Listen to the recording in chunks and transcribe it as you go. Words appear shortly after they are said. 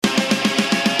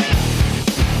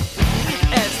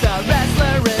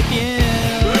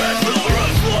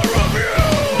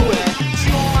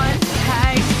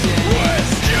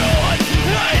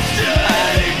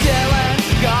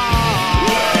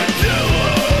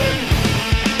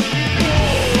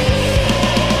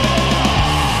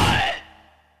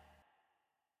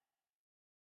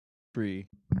3.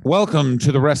 Welcome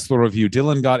to the Wrestler Review.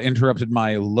 Dylan got interrupted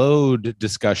my load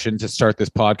discussion to start this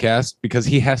podcast because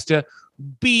he has to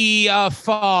be a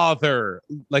father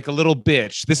like a little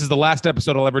bitch. This is the last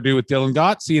episode I'll ever do with Dylan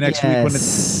Gott. See you next week when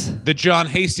it's the John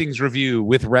Hastings review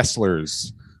with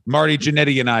wrestlers. Marty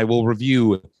Jannetty and I will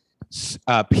review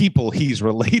people he's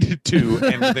related to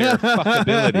and their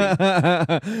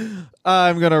fuckability.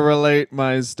 I'm gonna relate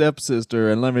my stepsister,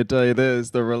 and let me tell you this: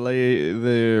 the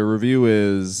review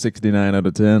is 69 out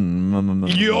of 10.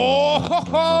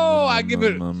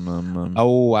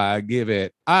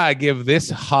 I give this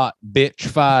hot bitch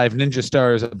 5 ninja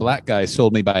stars. A black guy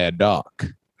sold me by a doc.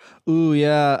 Ooh,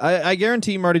 yeah. I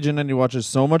guarantee Marty Jannetty watches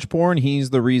so much porn,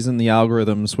 he's the reason the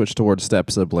algorithm switched towards step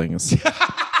siblings.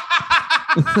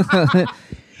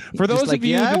 For those of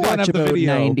you who don't have the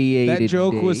video, that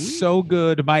joke was so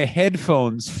good, my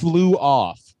headphones flew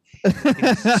off.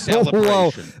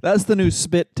 Whoa, that's the new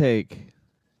spit take.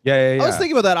 Yeah. I was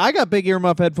thinking about that. I got big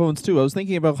earmuff headphones too. I was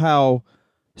thinking about how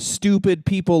stupid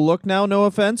people look now, no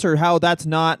offense, or how that's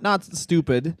not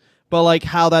stupid, but like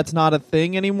how that's not a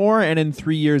thing anymore, and in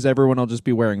 3 years everyone will just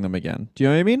be wearing them again. Do you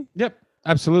know what I mean? Yep,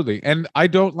 absolutely. And I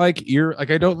don't like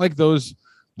those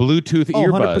Bluetooth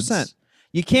earbuds. 100%.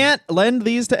 You can't lend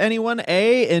these to anyone,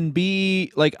 A, and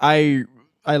B, like I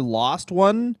lost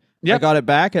one. Yep. I got it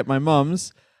back at my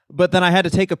mom's, but then I had to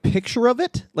take a picture of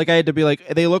it. Like I had to be like,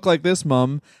 they look like this,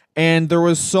 Mom. And there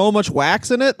was so much wax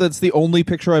in it that's the only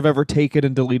picture I've ever taken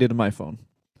and deleted in my phone.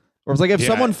 Or it's like, if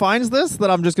someone finds this,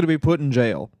 then I'm just going to be put in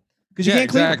jail. Because you can't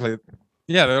exactly.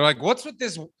 Yeah, they're like, what's with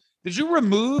this? Did you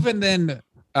remove and then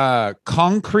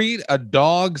concrete a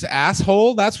dog's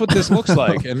asshole? That's what this looks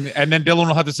like. And then Dylan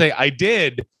will have to say, I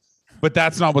did, but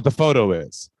that's not what the photo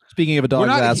is. Speaking of a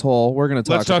dog's asshole, we're going to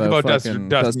talk about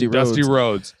Dusty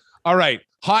Rhodes. All right.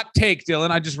 Hot take, Dylan.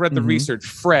 I just read the research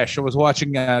fresh. I was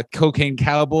watching Cocaine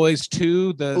Cowboys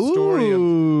 2, the story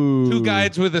of two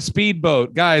guys with a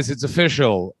speedboat. Guys, it's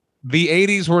official. The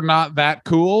 80s were not that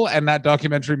cool, and that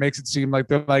documentary makes it seem like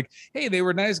they're like, hey, they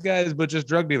were nice guys, but just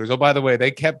drug dealers. Oh, by the way, they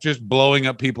kept just blowing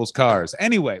up people's cars.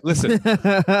 Anyway, listen,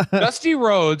 Dusty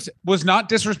Rhodes was not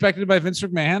disrespected by Vince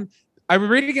McMahon. I'm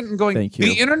reading it and going,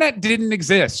 the internet didn't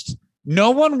exist. No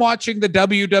one watching the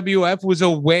WWF was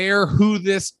aware who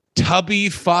this tubby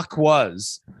fuck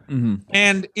was.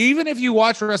 And even if you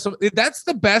watch that's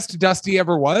the best Dusty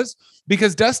ever was,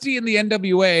 because Dusty in the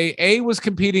NWA, A, was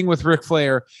competing with Ric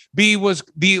Flair, B, was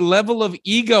the level of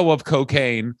ego of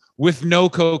cocaine with no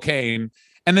cocaine,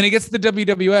 and then he gets to the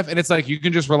WWF and it's like, you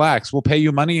can just relax, we'll pay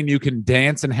you money and you can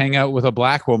dance and hang out with a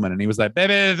black woman. And he was like,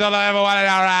 baby, it's all I ever wanted.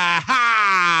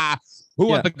 Who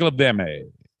want the club damage?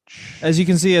 As you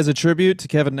can see, as a tribute to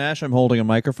Kevin Nash, I'm holding a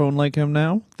microphone like him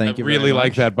now. Thank you. I really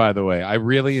like that, by the way. I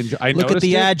really enjoy. Look at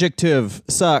the adjective.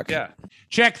 Suck. Yeah.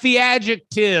 Check the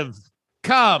adjective.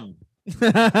 Come.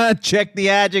 Check the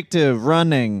adjective.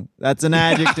 Running. That's an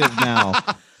adjective now.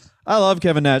 I love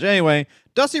Kevin Nash. Anyway,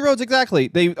 Dusty Rhodes, exactly.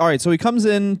 All right, so he comes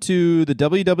into the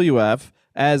WWF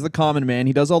as the Common Man.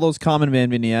 He does all those Common Man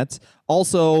vignettes.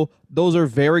 Also, those are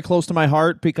very close to my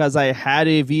heart because I had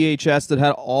a VHS that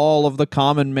had all of the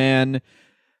Common Man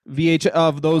VH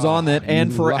of those on it.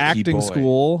 And for acting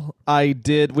school, we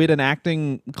had an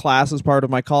acting class as part of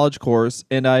my college course,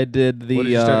 and I did the. What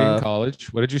did you study in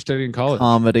college? What did you study in college?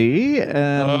 Comedy,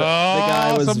 and the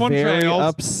guy was very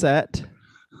upset.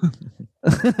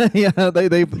 Yeah,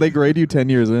 they grade you 10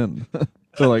 years in.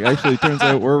 So, like, actually, it turns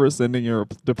out we're rescinding your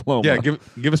diploma. Yeah,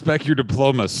 give us back your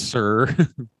diploma, sir.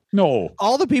 No.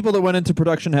 All the people that went into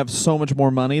production have so much more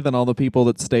money than all the people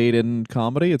that stayed in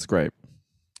comedy. It's great.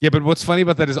 Yeah, but what's funny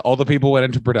about that is all the people who went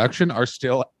into production are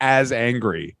still as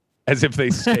angry as if they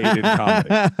stayed in comedy.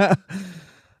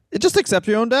 Just accept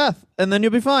your own death, and then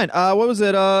you'll be fine. What was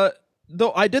it?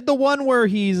 Though I did the one where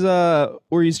he's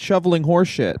shoveling horse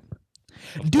shit.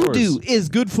 Doo-doo is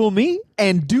good for me,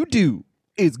 and doo-doo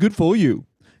is good for you.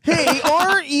 Hey,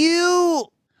 aren't you?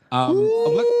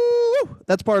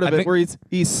 That's part of it, where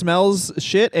he smells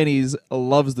shit and he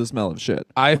loves the smell of shit.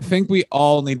 I think we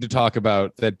all need to talk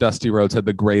about that Dusty Rhodes had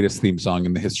the greatest theme song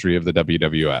in the history of the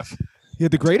WWF. Yeah,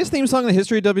 the greatest theme song in the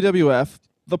history of WWF.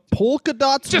 The polka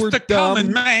dots just were a dumb,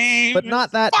 common man, but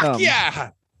not that Fuck dumb. Yeah,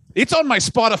 it's on my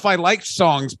Spotify liked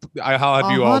songs. I'll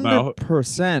have you all know.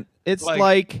 100%. It's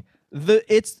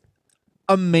it's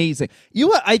amazing.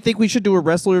 I think we should do a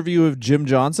wrestler review of Jim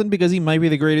Johnson because he might be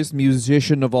the greatest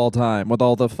musician of all time with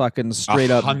all the fucking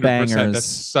straight up bangers. That's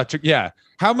such a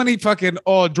How many fucking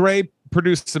Dre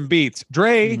produced some beats?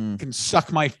 Dre can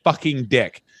suck my fucking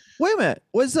dick. Wait a minute.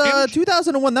 Was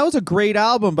 2001? That was a great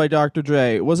album by Dr.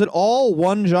 Dre. Was it all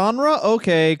one genre?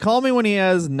 Okay, call me when he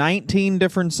has 19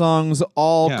 different songs,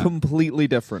 all completely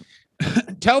different.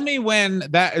 Tell me when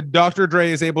that Dr.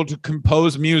 Dre is able to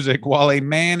compose music while a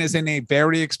man is in a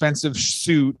very expensive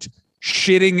suit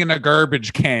shitting in a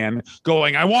garbage can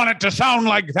going, I want it to sound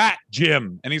like that,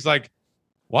 Jim. And he's like,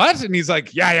 what? And he's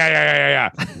like, yeah.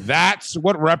 That's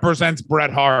what represents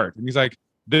Bret Hart. And he's like,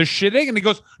 the shitting? And he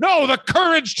goes, no, the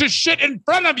courage to shit in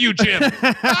front of you, Jim.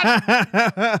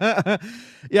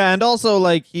 Yeah, and also,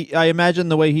 like, I imagine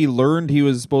the way he learned he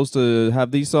was supposed to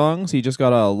have these songs, he just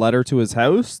got a letter to his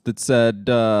house that said,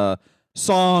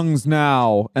 songs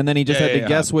now, and then he just had to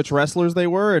guess which wrestlers they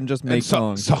were and just make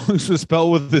songs. Songs was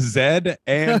spelled with the Z,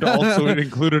 and also it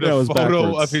included a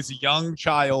photo of his young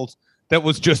child that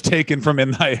was just taken from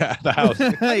in the house.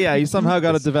 Yeah, he somehow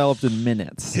got it developed in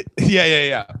minutes.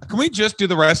 Yeah. Can we just do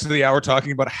the rest of the hour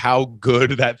talking about how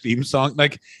good that theme song,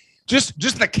 like, just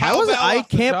the cowbell? I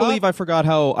can't believe I forgot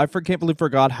how.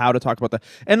 Forgot how to talk about that.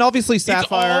 And obviously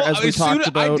Sapphire, as we talked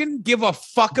about. I didn't give a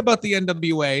fuck about the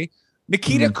NWA.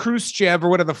 Nikita Khrushchev, or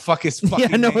whatever the fuck his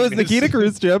fucking name it's Nikita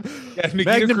Khrushchev.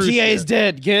 Magnum TA is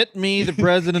dead. Get me the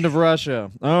president of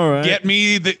Russia. All right. Get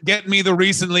me the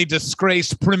recently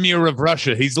disgraced premier of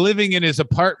Russia. He's living in his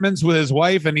apartments with his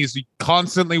wife, and he's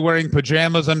constantly wearing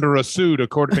pajamas under a suit,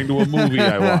 according to a movie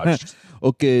I watched.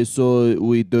 Okay, so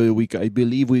I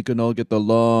believe we can all get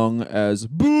along as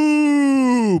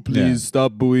boo. Please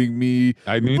stop booing me.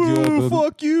 I need boo,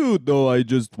 fuck you. No, I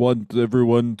just want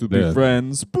everyone to be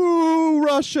friends. Boo,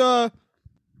 Russia.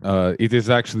 It is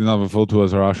actually not referred to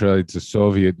as Russia. It's the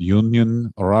Soviet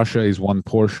Union. Russia is one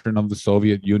portion of the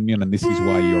Soviet Union, and this is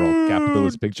why you're all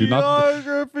capitalist.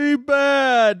 Geography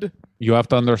bad. You have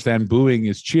to understand, booing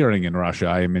is cheering in Russia.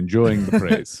 I am enjoying the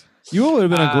praise. You would have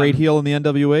been a great heel in the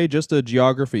NWA, just a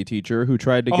geography teacher who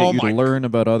tried to get you to learn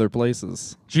about other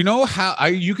places. Do you know how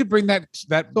you could bring that?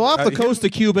 So off the coast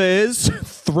of Cuba is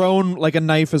thrown like a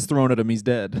knife is thrown at him. He's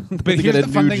dead. But here's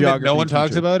the fun thing that no one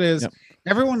talks about is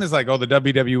everyone is like, oh, the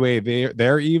WWA,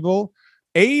 they're evil.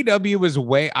 AEW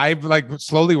is I've like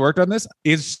slowly worked on this,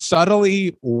 is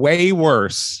subtly way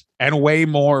worse and way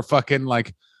more fucking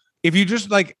like, if you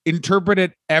just like interpret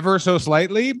it ever so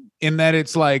slightly, in that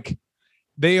it's like,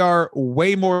 they are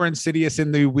way more insidious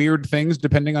in the weird things,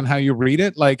 depending on how you read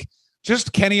it. Like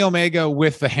just Kenny Omega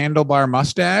with the handlebar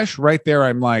mustache right there.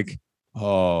 I'm like,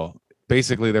 oh,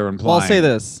 basically they're implying. Well, I'll say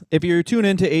this. If you tune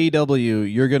into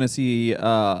AEW, you're going to see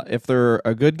if they're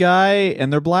a good guy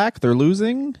and they're black, they're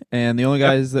losing. And the only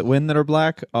guys that win that are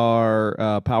black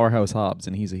are Powerhouse Hobbs,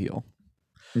 and he's a heel.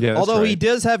 Yeah, although he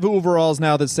does have overalls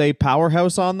now that say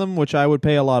Powerhouse on them, which I would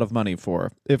pay a lot of money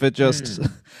for. If it just,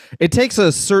 it takes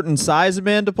a certain size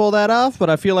man to pull that off, but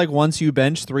I feel like once you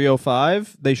bench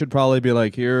 305, they should probably be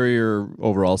like, here are your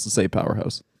overalls to say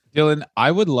Powerhouse. Dylan,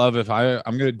 I would love if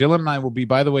Dylan and I will be,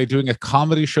 by the way, doing a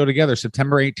comedy show together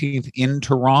September 18th in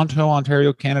Toronto,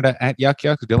 Ontario, Canada at Yuck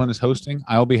Yuck. Dylan is hosting.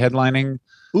 I'll be headlining.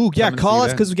 Ooh, yeah, call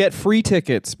us because we get free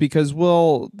tickets because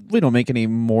we don't make any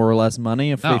more or less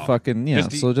money if they fucking,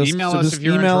 just email us if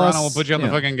you're in Toronto, we'll put you on the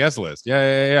fucking guest list.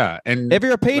 Yeah. And if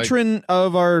you're a patron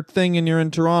of our thing and you're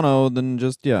in Toronto, then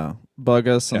just, bug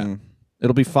us and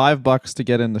it'll be $5 to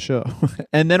get in the show.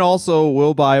 And then also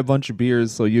we'll buy a bunch of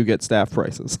beers so you get staff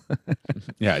prices.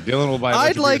 Yeah, Dylan will buy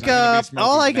I'd like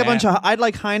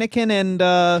Heineken and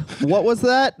what was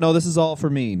that? No, this is all for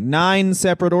me. 9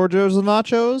 separate orders of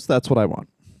nachos. That's what I want.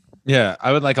 Yeah,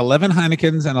 I would like 11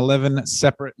 Heinekens and 11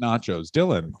 separate nachos.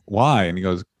 Dylan, why? And he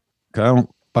goes, I don't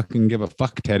fucking give a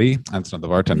fuck, Teddy. That's not the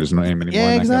bartender's name anymore.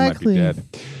 Yeah, exactly. That guy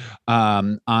might be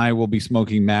dead. I will be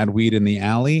smoking mad weed in the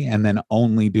alley and then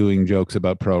only doing jokes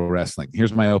about pro wrestling.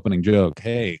 Here's my opening joke.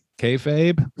 Hey,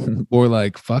 kayfabe? Or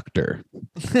like fucked her.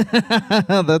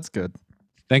 That's good.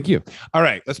 Thank you. All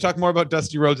right, let's talk more about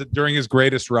Dusty Rhodes during his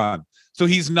greatest run. So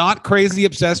he's not crazy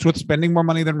obsessed with spending more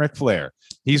money than Ric Flair.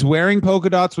 He's wearing polka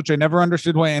dots, which I never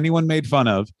understood why anyone made fun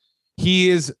of. He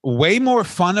is way more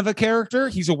fun of a character.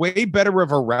 He's a way better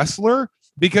of a wrestler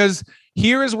because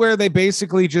here is where they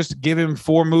basically just give him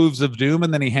 4 moves of doom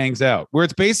and then he hangs out. Where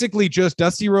it's basically just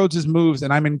Dusty Rhodes' moves,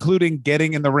 and I'm including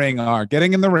getting in the ring, are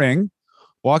getting in the ring,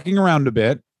 walking around a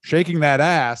bit, shaking that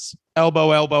ass,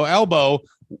 elbow, elbow, elbow,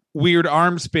 weird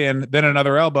arm spin, then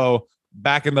another elbow,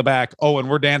 back in the back. Oh, and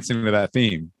we're dancing to that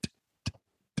theme.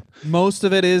 Most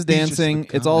of it is dancing.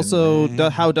 It's also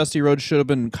how Dusty Rhodes should have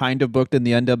been kind of booked in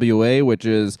the NWA, which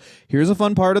is here's a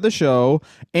fun part of the show.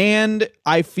 And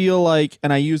I feel like,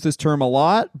 and I use this term a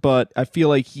lot, but I feel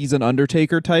like he's an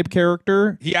Undertaker type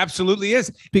character. He absolutely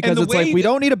is. Because it's like, we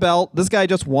don't need a belt. This guy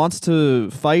just wants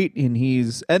to fight.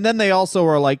 And then they also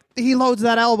are like, he loads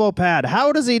that elbow pad.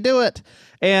 How does he do it?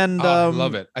 And I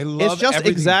love it. I love it's just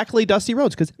everything. exactly Dusty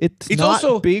Rhodes because it's not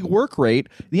also big work rate.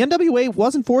 The NWA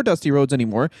wasn't for Dusty Rhodes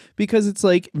anymore because it's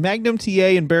like Magnum TA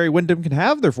and Barry Windham can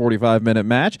have their 45-minute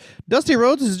match. Dusty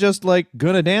Rhodes is just like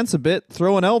gonna dance a bit,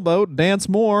 throw an elbow, dance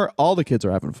more. All the kids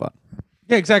are having fun.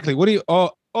 Yeah, exactly. What do you?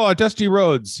 Oh, Dusty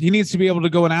Rhodes. He needs to be able to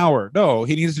go an hour. No,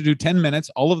 he needs to do 10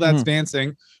 minutes. All of that's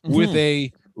dancing with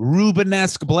a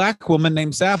Rubenesque black woman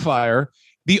named Sapphire.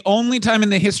 The only time in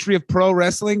the history of pro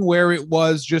wrestling where it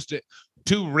was just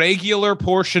two regular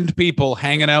portioned people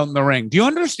hanging out in the ring. Do you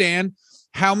understand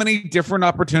how many different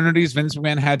opportunities Vince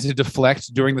McMahon had to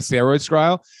deflect during the steroids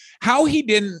trial? How he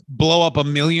didn't blow up a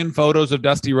million photos of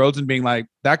Dusty Rhodes and being like,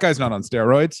 that guy's not on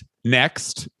steroids.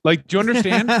 Next. Like, do you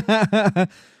understand?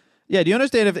 Yeah, do you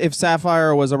understand if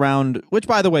Sapphire was around, which,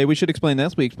 by the way, we should explain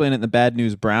this. We explain it in the Bad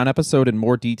News Brown episode in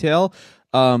more detail.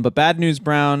 But Bad News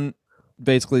Brown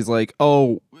basically is like,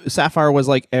 oh, Sapphire was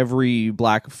like every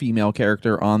black female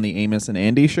character on the Amos and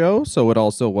Andy show, so it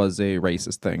also was a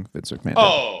racist thing Vince McMahon did.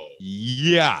 Oh,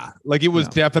 yeah. Like, it was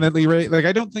definitely like,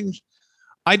 I don't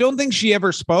think she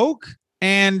ever spoke,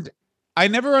 and I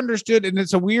never understood, and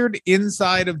it's a weird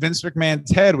inside of Vince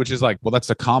McMahon's head, which is like, well,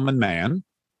 that's a common man.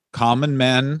 Common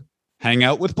men hang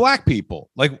out with black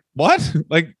people. Like, what?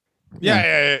 Like,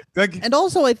 yeah. Like, and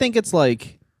also, I think it's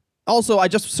like, I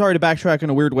just, sorry to backtrack in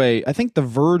a weird way. I think the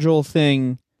Virgil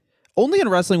thing, only in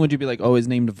wrestling would you be like, oh, he's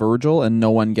named Virgil and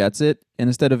no one gets it. And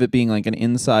instead of it being like an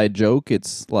inside joke,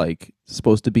 it's like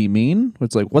supposed to be mean.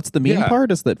 It's like, what's the mean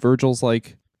part? Is that Virgil's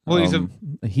like, well, he's a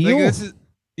heel?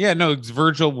 Like,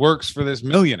 Virgil works for this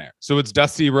millionaire. So it's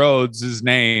Dusty Rhodes'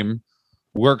 name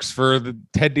works for the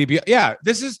Ted DiBiase. Yeah,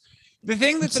 this is the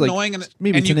thing that's annoying, and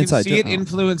you can see it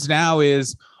influence now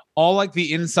is all like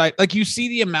the insight. Like, you see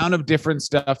the amount of different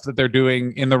stuff that they're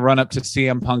doing in the run up to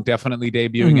CM Punk definitely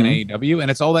debuting in AEW, and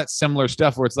it's all that similar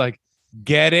stuff where it's like,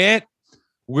 get it?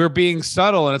 We're being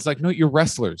subtle, and it's like, no, you're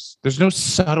wrestlers. There's no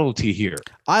subtlety here.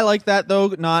 I like that though,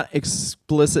 not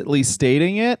explicitly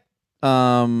stating it.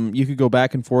 You could go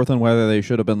back and forth on whether they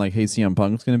should have been like, hey, CM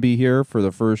Punk's going to be here for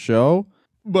the first show.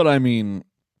 But I mean,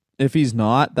 if he's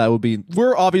not, that would be,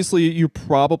 you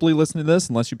probably listen to this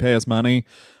unless you pay us money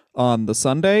on the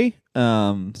Sunday.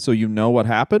 So you know what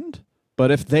happened.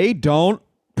 But if they don't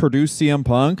produce CM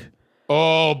Punk,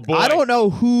 oh boy, I don't know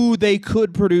who they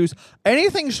could produce.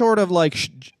 Anything short of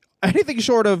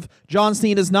John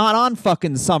Cena is not on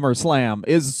fucking SummerSlam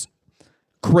is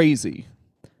crazy.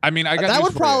 I mean, that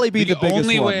would probably be the biggest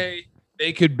only one. way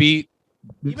they could beat.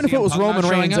 Even if it was Roman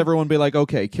Reigns, everyone would be like,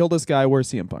 okay, kill this guy.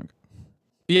 Where's CM Punk?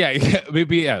 Yeah,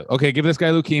 maybe, yeah. Okay, give this guy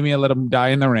leukemia. Let him die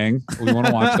in the ring. We want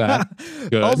to watch that.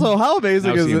 Good. Also, how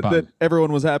amazing is it that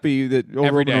everyone was happy that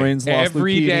Roman Reigns lost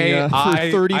leukemia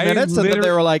for 30 minutes, and then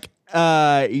they were like,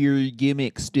 your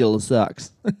gimmick still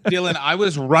sucks. Dylan, I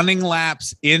was running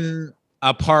laps in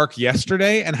a park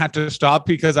yesterday and had to stop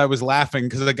because I was laughing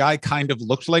because the guy kind of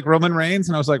looked like Roman Reigns,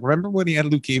 and I was like, remember when he had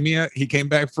leukemia? He came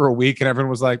back for a week, and everyone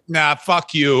was like, nah,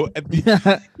 fuck you.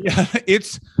 Yeah,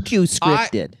 it's too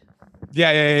scripted.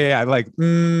 Yeah. Like,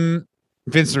 Vince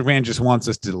McMahon just wants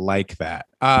us to like that.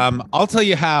 I'll tell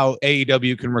you how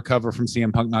AEW can recover from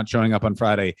CM Punk not showing up on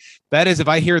Friday. That is, if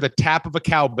I hear the tap of a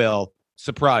cowbell,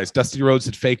 surprise, Dusty Rhodes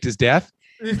had faked his death.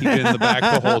 He's been in the back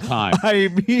the whole time. I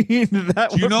mean,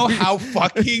 do you know how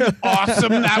fucking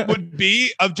awesome that would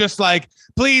be? Of just like,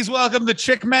 please welcome the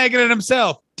chick magnet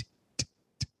himself.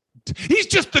 He's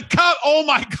just the cut. Oh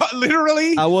my god!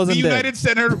 Literally, the United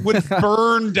Center would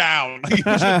burn down.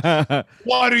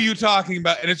 What are you talking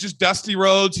about? And it's just Dusty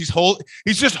Rhodes. He's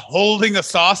just holding a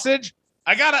sausage.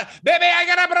 I got a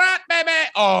brat, baby.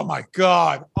 Oh my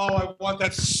god! Oh, I want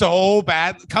that so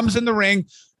bad. Comes in the ring.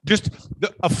 Just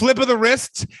a flip of the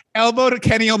wrists, elbow to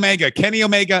Kenny Omega. Kenny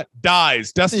Omega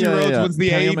dies. Dusty Rhodes wins the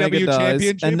AEW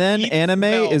championship. And then Anime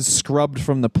is scrubbed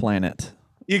from the planet.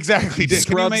 Exactly.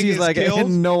 Scrubs, he's like,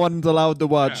 no one's allowed to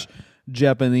watch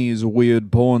Japanese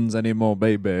weird porns anymore,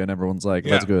 baby. And everyone's like,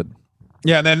 that's good.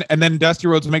 Yeah, and then Dusty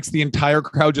Rhodes makes the entire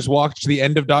crowd just walk to the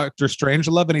end of Doctor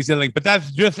Strangelove, and he's yelling, but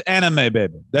that's just anime,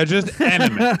 baby. That's just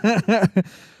anime.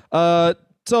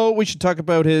 So we should talk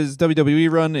about his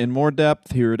WWE run in more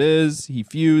depth. Here it is. He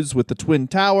feuds with the Twin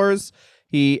Towers.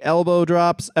 He elbow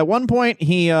drops. At one point,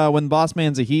 when Boss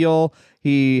Man's a heel,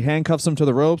 he handcuffs him to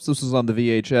the ropes. This was on the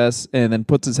VHS, and then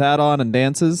puts his hat on and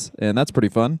dances, and that's pretty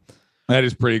fun. That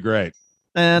is pretty great.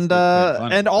 And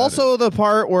also the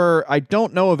part where I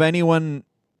don't know of anyone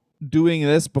doing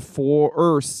this before,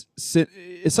 or it's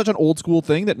such an old school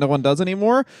thing that no one does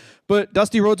anymore. But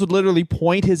Dusty Rhodes would literally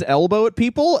point his elbow at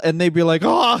people, and they'd be like,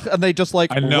 "Oh!" and they just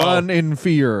like run in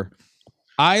fear.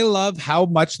 I love how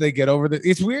much they get over the.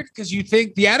 It's weird because you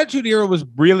think the Attitude Era was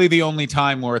really the only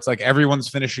time where it's like everyone's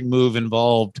finishing move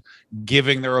involved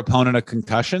giving their opponent a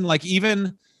concussion. Like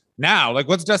even now, like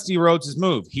what's Dusty Rhodes'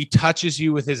 move? He touches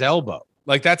you with his elbow.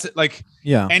 Like that's like,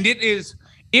 yeah. And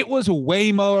it was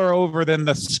way more over than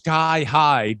the Sky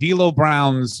High D'Lo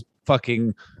Brown's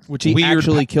fucking, which he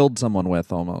actually killed someone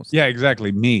with almost. Yeah,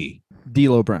 exactly. Me,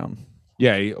 D'Lo Brown.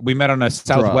 Yeah, we met on a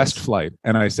Southwest flight,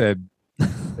 and I said,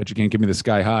 "Bet you can't give me the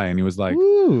Sky High," and he was like,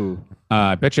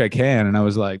 "I bet you I can," and I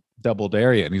was like, "Double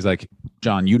dare you," and he's like,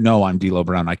 "John, you know I'm D'Lo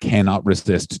Brown. I cannot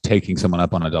resist taking someone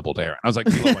up on a double dare." And I was like,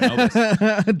 "D'Lo, I know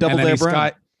this." Double dare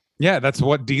Brown. Yeah, that's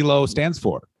what D'Lo stands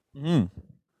for. Mm.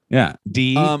 Yeah,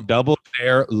 double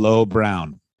dare low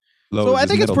Brown. So I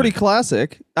think it's pretty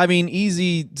classic. I mean,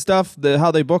 easy stuff.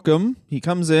 How they book him. He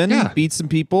comes in, beats some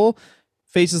people,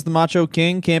 faces the Macho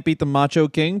King. Can't beat the Macho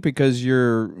King because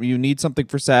you need something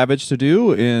for Savage to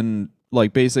do in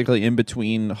like basically in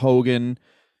between Hogan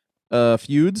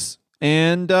feuds,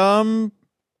 and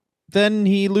then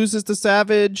he loses to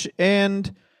Savage,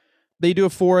 and they do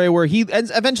a foray where he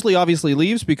eventually obviously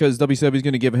leaves because WCW is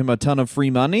going to give him a ton of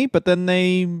free money, but then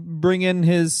they bring in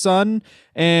his son,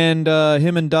 and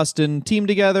him and Dustin team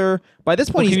together. By this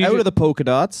point, he's out of the polka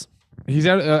dots. He's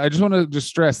out. I just want to just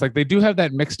stress, like they do have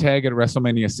that mixed tag at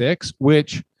WrestleMania 6,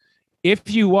 which if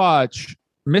you watch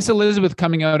Miss Elizabeth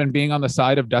coming out and being on the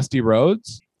side of Dusty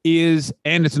Rhodes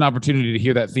and it's an opportunity to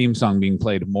hear that theme song being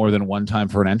played more than one time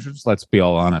for an entrance. Let's be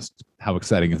all honest. How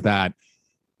exciting is that?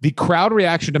 The crowd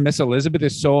reaction to Miss Elizabeth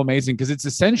is so amazing because it's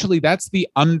essentially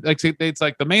it's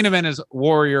like the main event is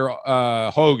Warrior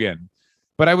Hogan,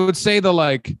 but I would say the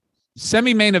like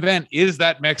semi-main event is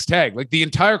that mixed tag. Like the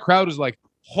entire crowd is like,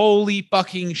 holy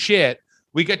fucking shit,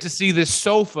 we get to see this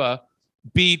sofa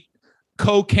beat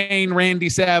cocaine Randy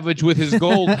Savage with his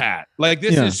gold hat. Like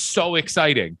this is so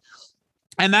exciting.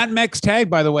 And that mixed tag,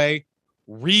 by the way,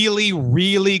 really,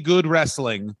 really good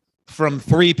wrestling from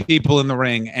 3 people in the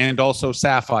ring, and also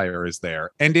Sapphire is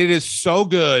there, and it is so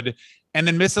good. And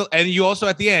then and you also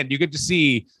at the end you get to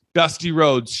see Dusty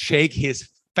Rhodes shake his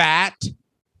fat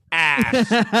ass.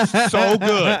 So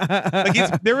good.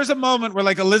 Like there was a moment where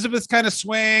like Elizabeth's kind of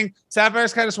swaying,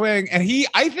 Sapphire's kind of swaying, and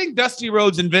I think Dusty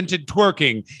Rhodes invented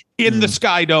twerking in the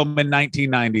Sky Dome in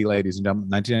 1990, ladies and gentlemen.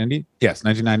 1990? Yes,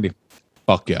 1990.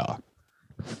 Fuck yeah.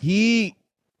 He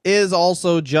is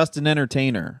also just an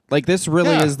entertainer. Like this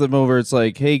really is the move where it's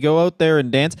like, hey, go out there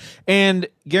and dance. And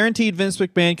guaranteed Vince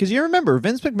McMahon, because you remember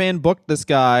Vince McMahon booked this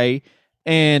guy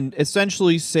and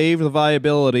essentially saved the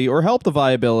viability or helped the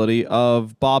viability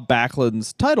of Bob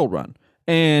Backlund's title run.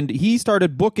 And he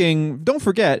started booking, don't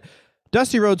forget,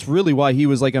 Dusty Rhodes, really why he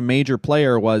was like a major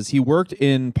player was he worked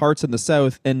in parts in the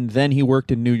South and then he worked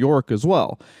in New York as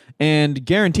well. And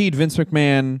guaranteed Vince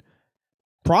McMahon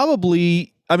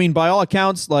probably, I mean, by all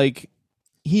accounts, like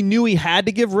he knew he had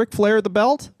to give Ric Flair the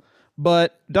belt,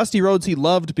 but Dusty Rhodes he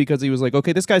loved because he was like,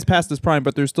 okay, this guy's past his prime,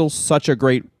 but there's still such a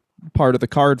great part of the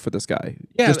card for this guy.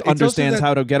 Yeah, just understands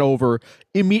how to get over,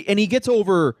 and he gets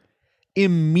over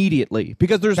immediately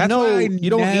because there's you don't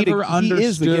need it. He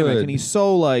is the gimmick, and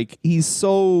he's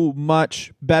so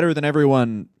much better than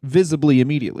everyone visibly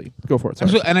immediately. Go for it.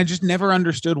 Sorry. And I just never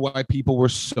understood why people were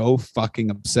so fucking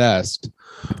obsessed,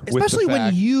 especially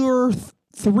when you're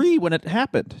 3 when it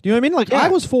happened. Do you know what I mean? Like I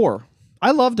was 4.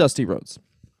 I love Dusty Rhodes.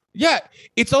 Yeah,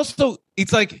 it's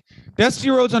like Dusty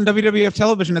Rhodes on WWF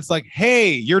television. It's like,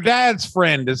 hey, your dad's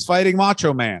friend is fighting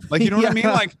Macho Man. Like, you know what I mean?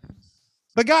 Like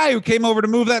the guy who came over to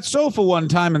move that sofa one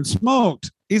time and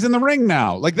smoked, he's in the ring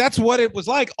now. Like that's what it was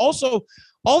like. Also,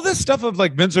 all this stuff of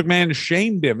like Vince McMahon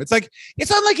shamed him. It's like,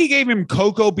 it's not like he gave him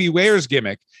Coco Beware's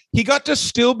gimmick. He got to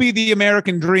still be the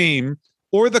American Dream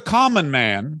or the Common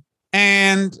Man,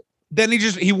 and then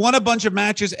he won a bunch of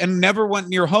matches and never went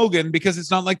near Hogan because it's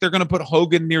not like they're going to put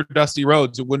Hogan near Dusty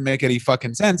Rhodes. It wouldn't make any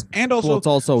fucking sense. And also, it's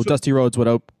also Dusty Rhodes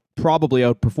would probably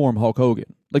outperform Hulk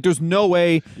Hogan. Like, there's no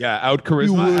way. Yeah, out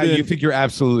charisma. You think you're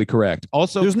absolutely correct.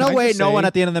 Also, there's no way no one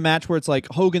at the end of the match where it's like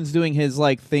Hogan's doing his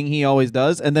like thing he always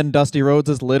does, and then Dusty Rhodes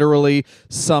is literally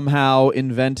somehow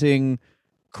inventing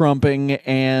crumping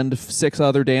and 6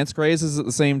 other dance crazes at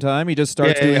the same time. He just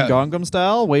starts doing Gangnam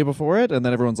Style way before it, and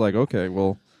then everyone's like, okay,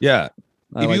 well. Yeah.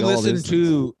 If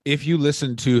you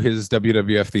listen to his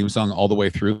WWF theme song all the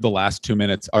way through, the last 2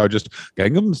 minutes are just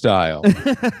Gangnam Style.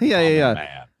 Yeah.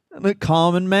 Man. The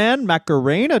Common Man,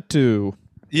 Macarena too.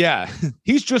 Yeah,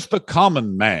 he's just the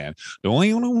common man. And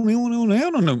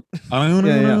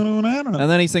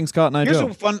then he sings Cotton Eye Joe.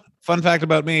 Here's a fun fact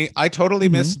about me. I totally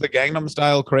missed the Gangnam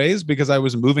Style craze because I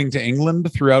was moving to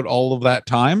England throughout all of that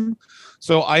time.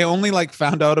 So I only like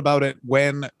found out about it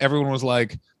when everyone was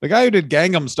like, the guy who did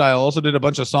Gangnam Style also did a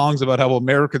bunch of songs about how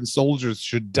American soldiers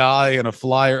should die in a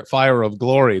fire of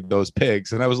glory, those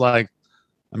pigs. And I was like,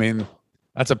 I mean,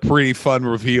 that's a pretty fun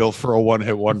reveal for a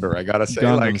one-hit wonder, I gotta say.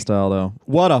 Gangnam Style, though.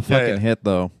 What a fucking hit,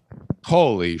 though.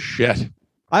 Holy shit.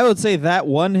 I would say that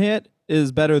one hit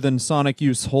is better than Sonic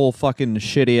Youth's whole fucking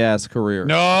shitty-ass career.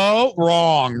 No,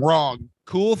 wrong.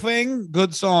 Cool Thing,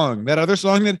 good song. That other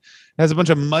song that has a bunch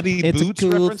of muddy it's boots a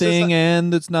cool references. Thing,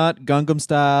 and it's not Gangnam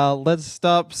Style. Let's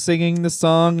stop singing the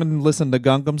song and listen to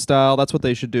Gangnam Style. That's what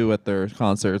they should do at their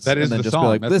concerts. That is and then the just song. be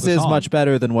like, That's this the is song. much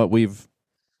better than what we've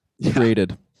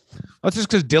created. That's just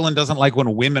because Dylan doesn't like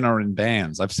when women are in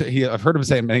bands. I've heard him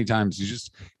say it many times.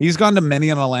 He's gone to many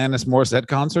an Alanis Morissette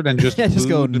concert and just just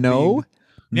go no,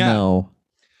 Yeah. no.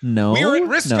 We are at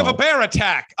risk of a bear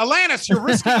attack. Alanis, you're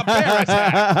risking a bear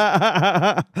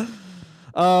attack.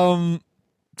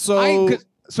 So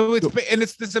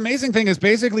it's this amazing thing is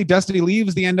basically Dusty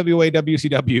leaves the NWA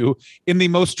WCW in the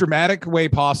most dramatic way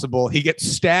possible. He gets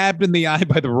stabbed in the eye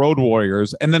by the Road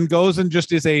Warriors and then goes and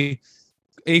just is a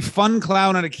fun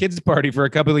clown at a kid's party for a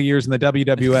couple of years in the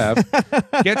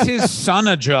WWF, gets his son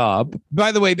a job.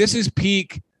 By the way, this is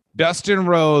peak Dustin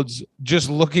Rhodes just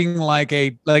looking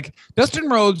Dustin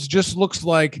Rhodes just looks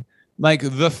like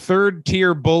the third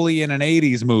tier bully in an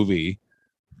 80s movie.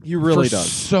 He really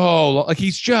does. So like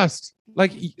he's just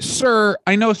like, sir,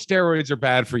 I know steroids are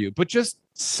bad for you, but just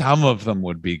some of them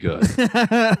would be good.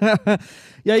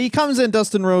 Yeah, he comes in,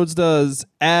 Dustin Rhodes does,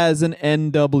 as an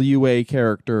NWA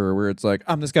character where it's like,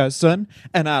 I'm this guy's son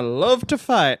and I love to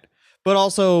fight. But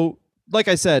also, like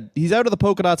I said, he's out of the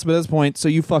polka dots by this point, so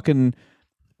you fucking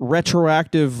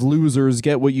retroactive losers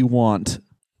get what you want.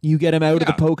 You get him out of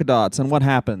the polka dots, and what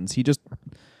happens? And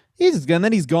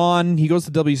then he's gone. He goes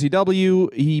to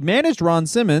WCW. He managed Ron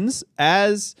Simmons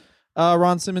as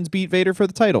Ron Simmons beat Vader for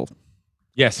the title.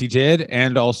 Yes, he did,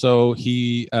 and also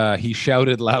he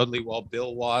shouted loudly while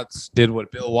Bill Watts did what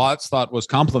Bill Watts thought was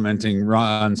complimenting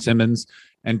Ron Simmons,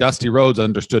 and Dusty Rhodes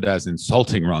understood as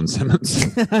insulting Ron Simmons.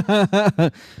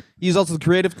 He's also the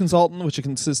creative consultant, which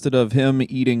consisted of him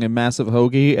eating a massive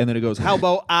hoagie, and then he goes, "How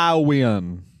about I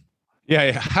win?"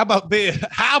 Yeah. How about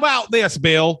this,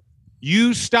 Bill?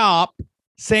 You stop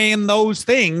saying those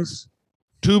things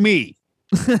to me.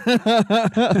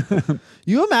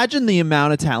 You imagine the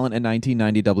amount of talent in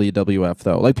 1990 WWF,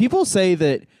 though. Like, people say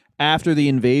that after the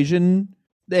invasion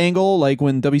angle, like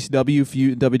when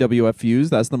WWF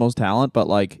fused, that's the most talent. But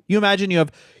like, you imagine you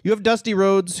have Dusty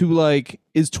Rhodes, who like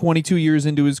is 22 years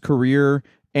into his career,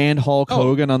 and Hulk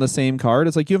Hogan on the same card.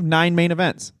 It's like you have 9 main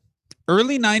events.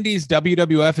 Early 90s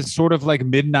WWF is sort of like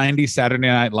mid 90s Saturday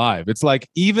Night Live. It's like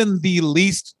even the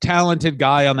least talented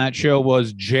guy on that show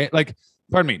was Jim least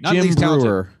talented.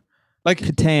 Brewer, like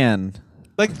Catan.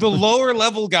 Like the lower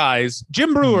level guys,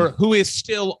 Jim Brewer, who is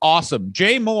still awesome.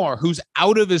 Jay Moore, who's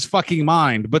out of his fucking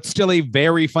mind, but still a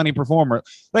very funny performer.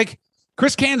 Like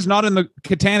Chris Catan is not in the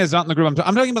group.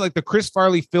 I'm talking about like the Chris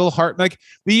Farley, Phil Hart, like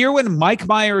the year when Mike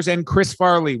Myers and Chris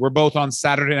Farley were both on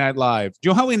Saturday Night Live. Do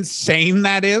you know how insane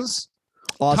that is?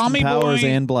 Austin Tommy Powers Boy,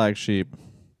 and Black Sheep.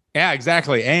 Yeah,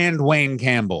 exactly. And Wayne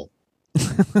Campbell.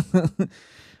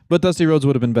 But Dusty Rhodes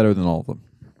would have been better than all of them.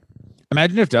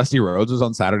 Imagine if Dusty Rhodes was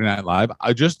on Saturday Night Live. He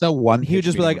would just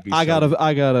be like, I got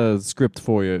a script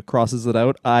for you. Crosses it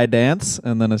out. I dance,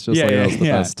 and then it's just that's the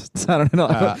best Saturday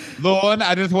Night Live. Lauren,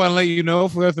 I just want to let you know,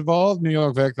 first of all, New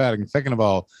York very exciting. Second of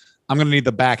all, I'm going to need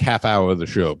the back half hour of the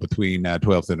show between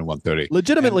 12:30 and 1:30.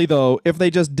 Legitimately, though, if they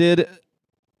just did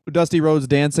Dusty Rhodes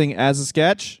dancing as a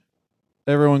sketch,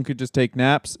 everyone could just take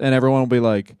naps, and everyone will be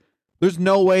like, there's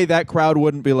no way that crowd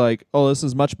wouldn't be like, oh, this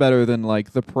is much better than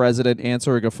like the president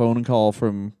answering a phone call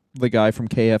from the guy from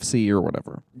KFC or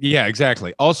whatever. Yeah,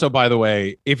 exactly. Also, by the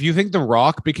way, if you think The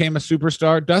Rock became a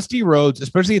superstar, Dusty Rhodes,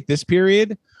 especially at this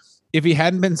period, if he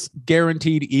hadn't been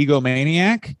guaranteed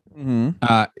egomaniac,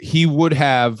 he would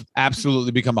have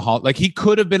absolutely become he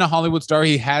could have been a Hollywood star.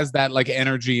 He has that like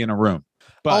energy in a room.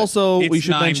 But also, we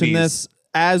should mention this,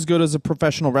 as good as a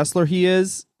professional wrestler he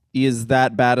is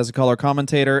that bad as a color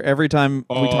commentator. Every time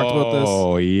we talked about this,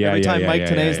 every time Mike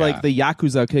Tenay's like the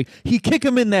Yakuza kick, he kick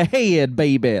him in the head,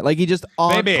 baby. Like he just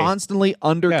constantly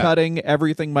undercutting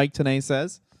everything Mike Tenay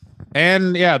says.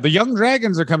 And the Young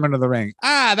Dragons are coming to the ring.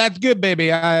 That's good,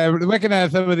 baby. I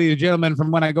recognize some of these gentlemen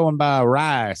from when I go and buy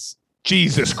rice.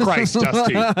 Jesus Christ,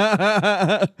 Dusty.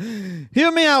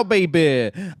 Hear me out,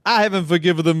 baby. I haven't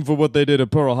forgiven them for what they did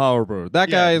at Pearl Harbor. That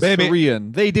guy is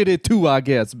Korean. They did it too, I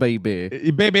guess,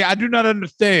 baby. Baby, I do not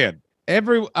understand. If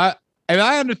I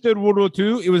understood World War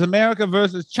II, it was America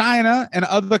versus China and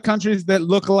other countries that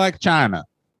look like China.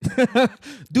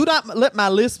 Do not let my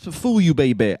lisp fool you,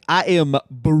 baby. I am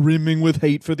brimming with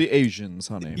hate for the Asians,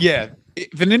 honey. Yeah.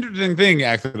 It's an interesting thing,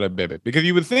 actually, baby, because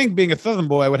you would think being a Southern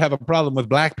boy, I would have a problem with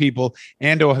black people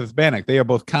and or Hispanic. They are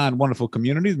both kind, wonderful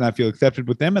communities, and I feel accepted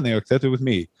with them, and they are accepted with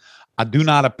me. I do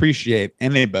not appreciate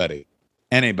anybody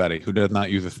who does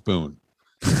not use a spoon.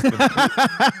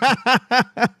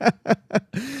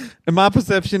 And my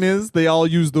perception is they all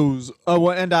use those.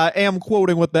 And I am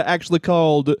quoting what they're actually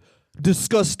called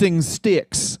disgusting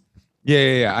sticks.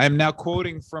 Yeah. I am now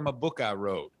quoting from a book I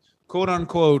wrote. Quote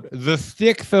unquote, the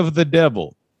sticks of the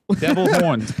devil. Devil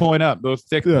horns point up. Those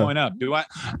sticks point up.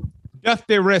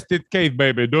 Dusty rest his case,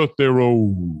 baby. Dusty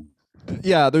Rhodes.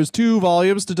 Yeah, there's 2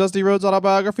 volumes to Dusty Rhodes'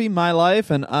 autobiography, My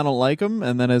Life and I Don't Like Him.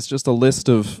 And then it's just a list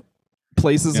of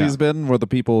places he's been where the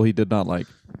people he did not like.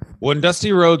 When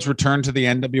Dusty Rhodes returned to the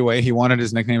NWA, he wanted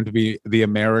his nickname to be the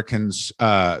American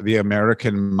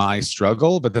My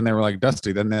Struggle, but then they were like,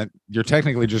 Dusty, then you're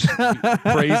technically just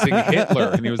praising Hitler.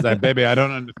 And he was like, baby, I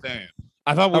don't understand.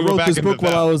 I thought I wrote this book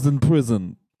while I was in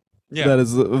prison. Yeah. That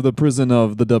is the prison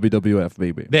of the WWF,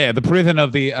 baby. Yeah, the prison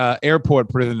of the airport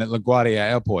prison at LaGuardia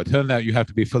Airport. Turned out you have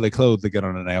to be fully clothed to get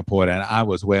on an airport, and I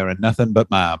was wearing nothing but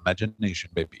my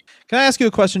imagination, baby. Can I ask you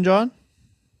a question, John?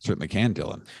 Certainly can,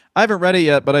 Dylan. I haven't read it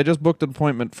yet, but I just booked an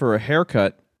appointment for a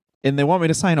haircut, and they want me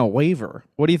to sign a waiver.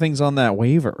 What do you think's on that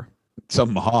waiver?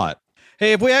 Something hot.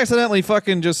 Hey, if we accidentally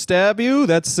fucking just stab you,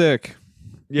 that's sick.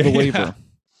 Yeah, the waiver.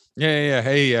 Yeah.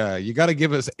 Hey, you got to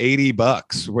give us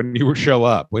 $80 when you show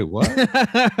up. Wait, what?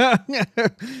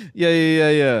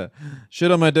 Yeah.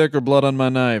 Shit on my dick or blood on my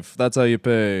knife. That's how you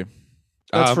pay.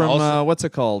 That's from also, what's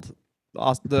it called?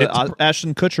 The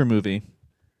Ashton Kutcher movie.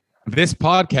 This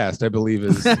podcast, I believe,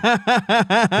 is where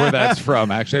that's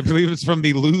from. Actually, I believe it's from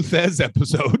the Lou Thez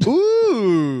episode.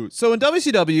 Ooh. So in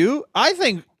WCW, I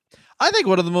think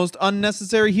one of the most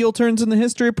unnecessary heel turns in the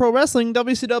history of pro wrestling,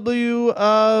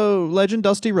 WCW legend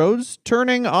Dusty Rhodes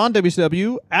turning on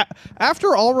WCW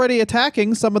after already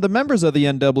attacking some of the members of the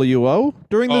NWO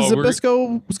during the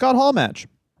Zbyszko-Scott Hall match.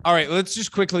 All right, let's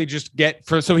just quickly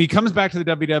so he comes back to the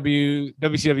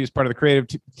WCW as part of the creative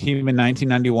team in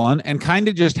 1991 and kind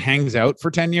of just hangs out for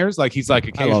 10 years. Like he's like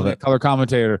occasionally a color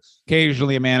commentator,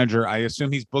 occasionally a manager. I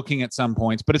assume he's booking at some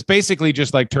points, but it's basically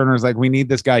just like Turner's like, we need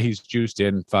this guy. He's juiced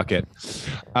in. Fuck it.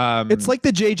 It's like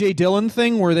the J.J. Dillon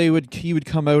thing where he would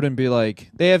come out and be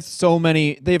like, they have so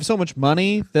much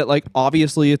money that like,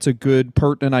 obviously it's a good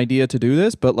pertinent idea to do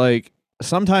this. But like,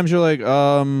 sometimes you're like,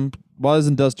 why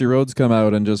doesn't Dusty Rhodes come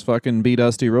out and just fucking be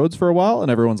Dusty Rhodes for a while? And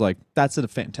everyone's like, that's a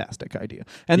fantastic idea.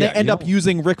 And they end up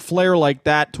using Ric Flair like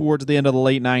that towards the end of the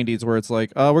late 90s where it's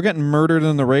like, we're getting murdered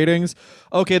in the ratings.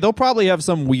 Okay, they'll probably have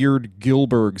some weird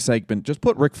Gilbert segment. Just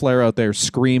put Ric Flair out there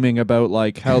screaming about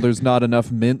like how there's not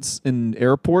enough mints in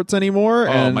airports anymore.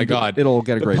 Oh my God. It'll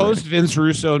get a great post Vince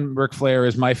Russo and Ric Flair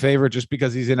is my favorite just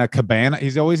because he's in a cabana.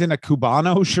 He's always in a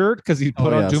Cubano shirt because he's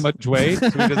put on too much weight. So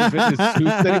he doesn't fit his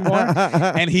suits anymore.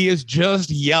 And he is just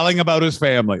yelling about his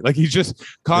family. Like he's just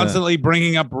constantly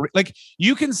bringing up, like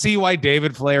you can see why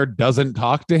David Flair doesn't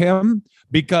talk to him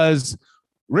because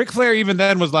Ric Flair even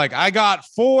then was like, I got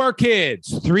 4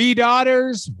 kids, 3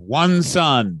 daughters, 1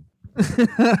 son.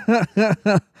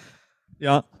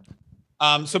 Yeah.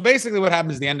 So basically what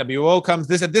happens is the NWO comes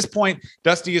at this point,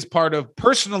 Dusty is part of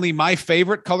personally my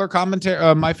favorite color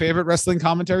commentary, my favorite wrestling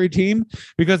commentary team,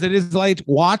 because it is like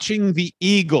watching the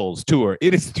Eagles tour.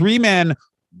 It is 3 men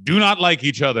do not like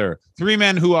each other. 3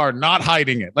 men who are not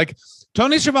hiding it. Like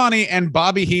Tony Schiavone and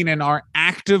Bobby Heenan are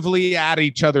actively at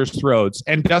each other's throats,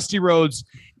 and Dusty Rhodes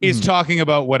is talking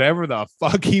about whatever the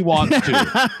fuck he wants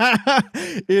to.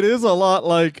 It is a lot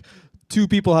like 2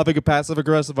 people having a passive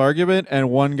aggressive argument, and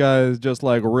one guy is just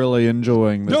like really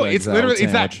enjoying this. No, it's literally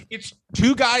it's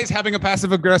 2 guys having a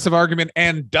passive aggressive argument,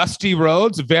 and Dusty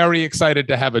Rhodes very excited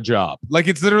to have a job. Like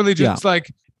it's literally just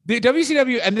like. The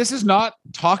WCW, and this is not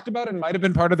talked about and might have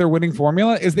been part of their winning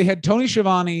formula, is they had Tony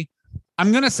Schiavone, I'm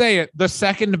going to say it, the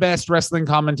second best wrestling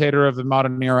commentator of the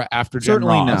modern era after Jim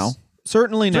Ross.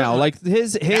 Certainly now. Like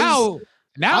his now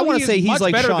I want to say he's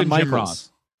like Shawn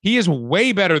Michaels. He is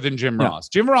way better than Jim Ross.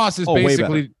 Jim Ross is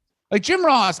basically like Jim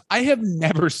Ross. I've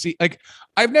never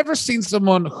seen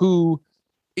someone who,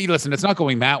 listen, it's not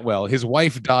going that well. His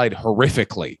wife died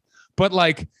horrifically, but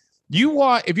like,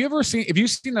 if you've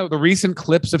seen the recent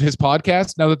clips of his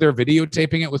podcast, now that they're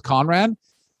videotaping it with Conrad,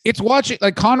 it's watching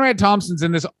like Conrad Thompson's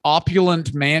in this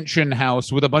opulent mansion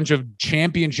house with a bunch of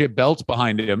championship belts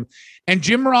behind him. And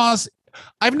Jim Ross,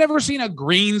 I've never seen a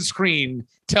green screen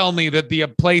tell me that the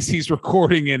place he's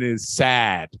recording in is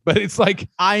sad, but it's like,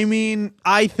 I mean,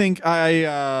 I think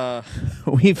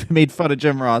we've made fun of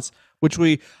Jim Ross which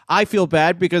I feel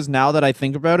bad because now that I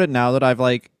think about it, now that I've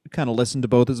like kind of listened to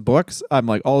both his books, I'm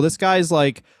like, oh, this guy's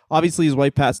like, obviously his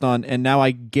wife passed on, and now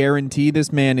I guarantee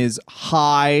this man is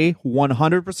high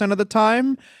 100% of the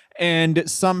time. And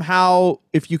somehow,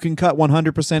 if you can cut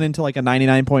 100% into like a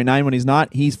 99.9 when he's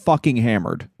not, he's fucking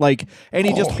hammered. Like, and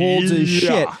he just holds his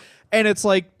shit. And it's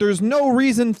like, there's no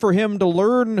reason for him to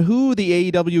learn who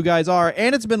the AEW guys are.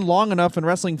 And it's been long enough, and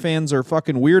wrestling fans are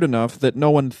fucking weird enough that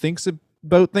no one thinks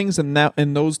about things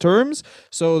in those terms.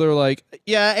 So they're like,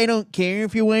 yeah, I don't care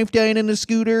if your wife died in a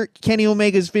scooter. Kenny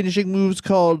Omega's finishing move's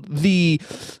called the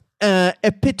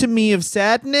epitome of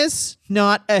sadness,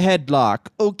 not a headlock.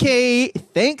 Okay,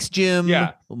 thanks, Jim.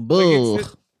 Yeah.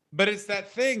 But it's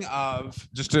that thing of,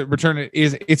 just to return it,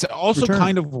 it's also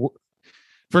kind of,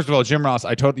 first of all, Jim Ross,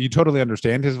 you totally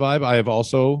understand his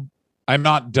vibe. I'm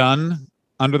not done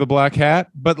Under the Black Hat,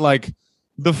 but like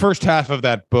the first half of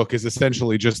that book is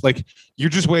essentially just like, you're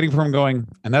just waiting for him going,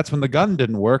 and that's when the gun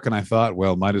didn't work, and I thought,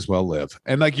 well, might as well live.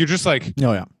 And like, you're just like,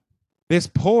 oh yeah, this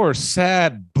poor,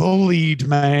 sad, bullied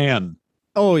man.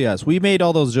 Oh, yes. We made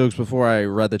all those jokes before I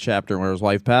read the chapter where his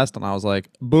wife passed, and I was like,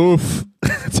 boof,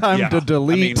 time to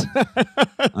delete.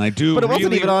 I do. But it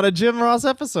wasn't even on a Jim Ross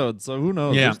episode, so who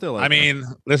knows? Yeah. I mean,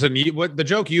 listen, what the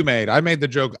joke you made, I made the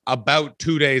joke about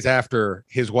 2 days after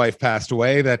his wife passed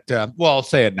away that, well, I'll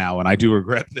say it now, and I do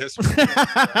regret this.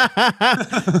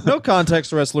 No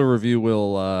Context Wrestler Review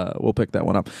will pick that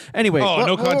one up. Anyway,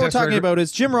 what we're talking about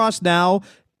is Jim Ross now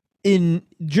makes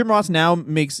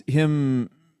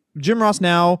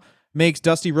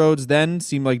Dusty Rhodes then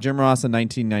seem like Jim Ross in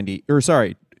 1990. Or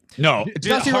sorry. No.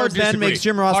 Dusty Rhodes then makes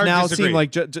Jim Ross now seem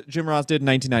like Jim Ross did in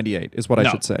 1998 is what I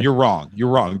should say. You're wrong.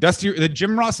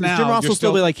 Jim Ross now. Jim Ross will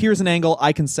still be like, here's an angle,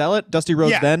 I can sell it. Dusty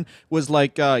Rhodes then was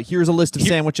like, here's a list of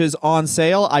sandwiches on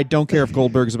sale. I don't care if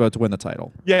Goldberg's about to win the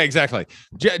title. Yeah, exactly.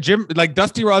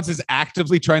 Dusty Rhodes is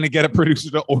actively trying to get a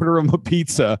producer to order him a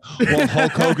pizza while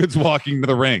Hulk Hogan's walking to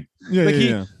the ring.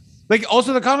 Yeah. Like,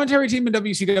 also the commentary team in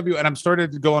WCW, and I'm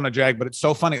starting to go on a jag, but it's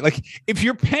so funny. Like, if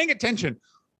you're paying attention,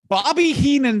 Bobby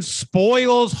Heenan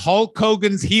spoils Hulk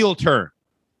Hogan's heel turn.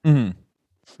 Mm-hmm.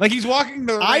 Like, he's walking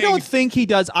the ring. I don't think he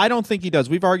does.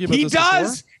 We've argued about this before. He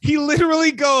does. He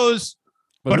literally goes,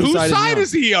 but whose side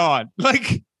is he on?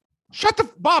 Like,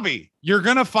 Bobby, you're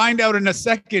going to find out in a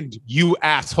second, you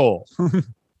asshole.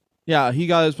 Yeah,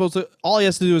 all he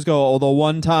has to do is go, the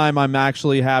one time I'm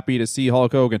actually happy to see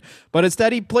Hulk Hogan. But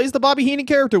instead, he plays the Bobby Heenan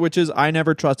character, which is, I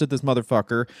never trusted this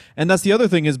motherfucker. And that's the other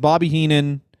thing is Bobby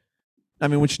Heenan, I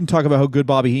mean, we shouldn't talk about how good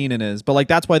Bobby Heenan is, but like,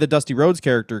 that's why the Dusty Rhodes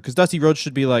character, because Dusty Rhodes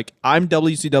should be like, I'm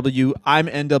WCW, I'm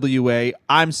NWA,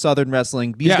 I'm Southern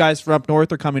Wrestling. These guys from up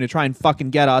north are coming to try and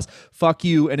fucking get us. Fuck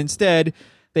you. And instead,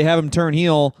 they have him turn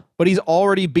heel, but he's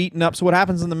already beaten up. So what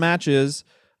happens in the match is,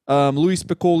 Louis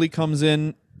Spicolli comes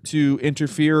in to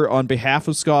interfere on behalf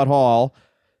of Scott Hall.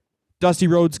 Dusty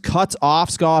Rhodes cuts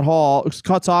off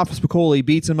Spicolli,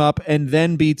 beats him up, and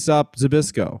then beats up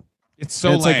Zbyszko. It's so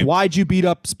lame. Like, why'd you beat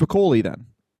up Spicolli then?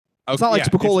 Okay, it's not like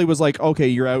Spicolli was like, okay,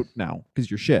 you're out now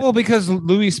because you're shit. Well, because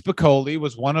Louis Spicolli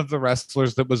was one of the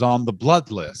wrestlers that was on the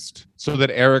blood list so that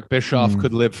Eric Bischoff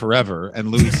could live forever, and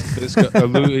Louis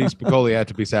Spicolli had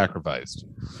to be sacrificed.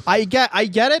 I get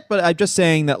it, but I'm just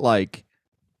saying that, like,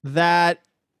 that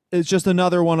is just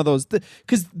another one of those,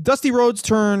 because Dusty Rhodes'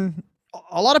 turn,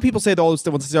 a lot of people say that once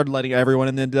they started letting everyone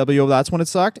in the NWO, that's when it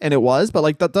sucked, and it was, but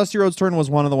like the Dusty Rhodes' turn was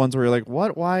one of the ones where you're like,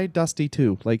 what? Why Dusty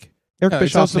too? Like, Eric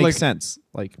Bischoff makes sense.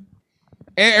 Like,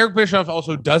 Eric Bischoff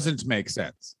also doesn't make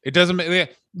sense. It doesn't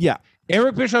make. Yeah.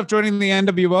 Eric Bischoff joining the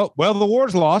NWO. Well, the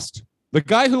war's lost. The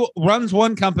guy who runs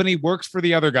one company works for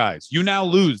the other guys. You now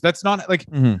lose. That's not like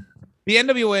the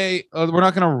NWA. We're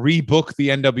not going to rebook the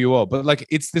NWO, but like,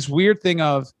 it's this weird thing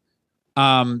of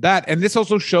that, and this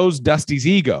also shows Dusty's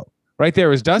ego right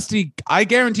there. Is Dusty? I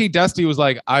guarantee Dusty was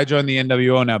like, I joined the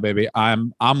NWO now, baby.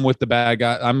 I'm with the bad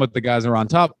guy. I'm with the guys that are on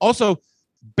top. Also,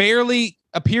 barely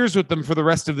appears with them for the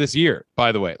rest of this year.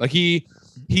 By the way, like he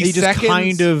just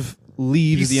kind of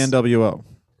leaves the NWO.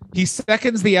 He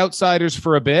seconds the Outsiders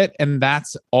for a bit, and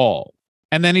that's all.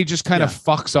 And then he just kind of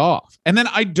fucks off. And then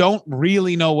I don't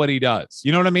really know what he does.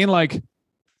 You know what I mean? Like,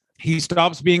 he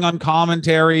stops being on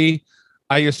commentary.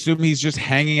 I assume he's just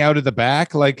hanging out at the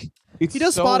back. Like, he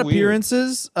does spot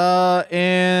appearances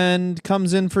and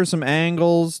comes in for some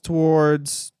angles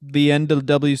towards the end of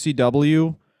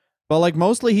WCW. But like,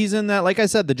 mostly he's in that, like I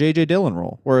said, the J.J. Dillon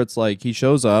role, where it's like he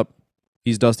shows up,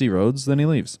 he's Dusty Rhodes, then he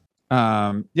leaves.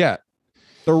 Yeah.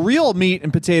 The real meat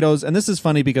and potatoes, and this is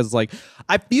funny because like,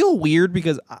 I feel weird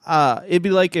because it'd be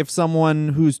like if someone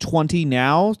who's 20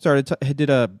 now did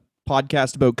a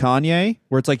podcast about Kanye,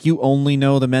 where it's like you only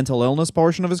know the mental illness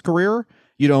portion of his career.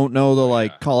 You don't know the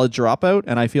like college dropout,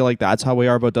 and I feel like that's how we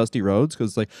are about Dusty Rhodes.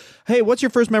 Because like, hey, what's your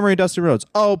first memory of Dusty Rhodes?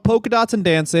 Oh, polka dots and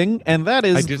dancing, and that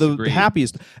is the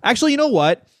happiest. Actually, you know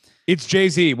what? It's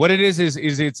Jay-Z. What it is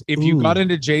it's if you got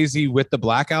into Jay-Z with the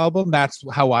Black Album, that's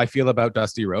how I feel about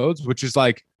Dusty Rhodes, which is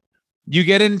like you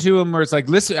get into him where it's like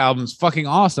this album's fucking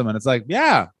awesome, and it's like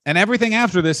yeah, and everything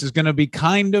after this is going to be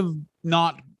kind of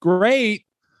not great,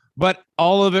 but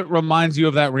all of it reminds you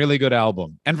of that really good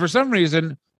album. And for some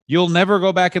reason, you'll never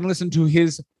go back and listen to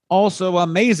his also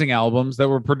amazing albums that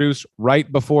were produced right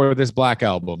before this Black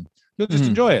Album. You'll just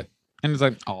enjoy it. And it's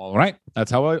like, all right,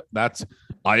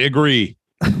 I agree.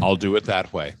 I'll do it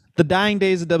that way. The dying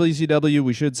days of WCW,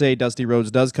 we should say Dusty Rhodes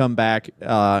does come back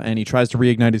and he tries to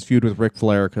reignite his feud with Ric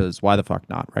Flair because why the fuck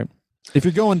not, right? If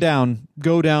you're going down,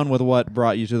 go down with what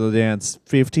brought you to the dance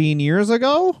 15 years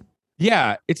ago?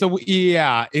 Yeah, it's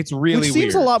really Which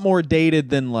seems weird. A lot more dated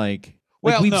than like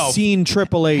we've seen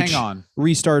Triple H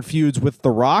restart feuds with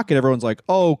The Rock, and everyone's like,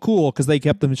 "Oh, cool," because they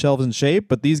kept themselves in shape.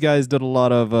 But these guys did a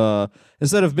lot of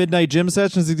instead of midnight gym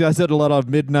sessions, these guys did a lot of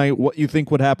midnight what you think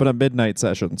would happen at midnight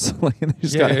sessions. Like they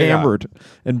just got hammered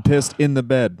and pissed in the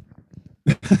bed.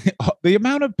 The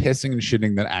amount of pissing and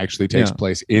shitting that actually takes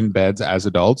place in beds as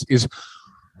adults is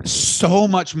so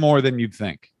much more than you'd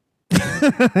think.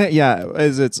 Yeah,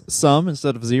 is it some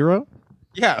instead of zero?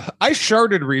 Yeah, I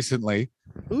sharted recently.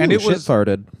 Ooh, and it was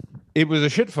farted. It was a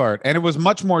shit fart, and it was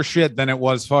much more shit than it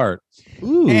was fart.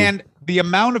 Ooh. And the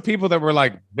amount of people that were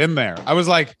like, "Been there," I was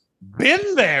like,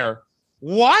 "Been there?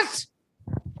 What?"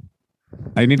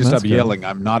 I need to stop yelling.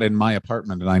 I'm not in my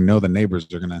apartment, and I know the neighbors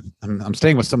are gonna. I'm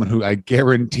staying with someone who I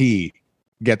guarantee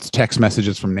gets text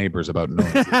messages from neighbors about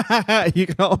noise. You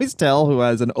can always tell who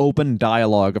has an open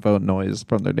dialogue about noise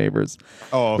from their neighbors.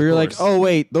 Oh, you're like, oh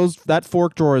wait, that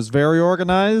fork drawer is very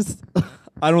organized.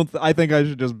 I think I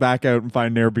should just back out and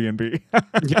find an Airbnb.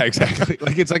 Yeah, exactly.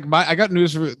 Like it's like I got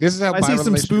news for this is how I see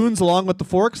some spoons along with the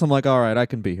forks. I'm like, all right, I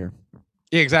can be here.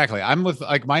 Yeah, exactly. I'm with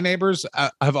like my neighbors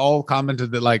have all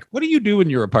commented that like, what do you do in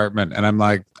your apartment? And I'm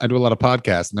like, I do a lot of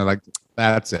podcasts, and they're like,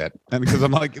 that's it. And because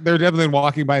I'm like, they're definitely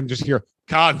walking by and just hear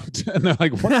cunt, and they're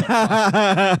like, what the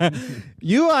fuck?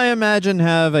 You, I imagine,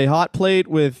 have a hot plate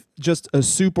with just a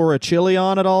soup or a chili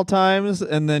on at all times,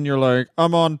 and then you're like,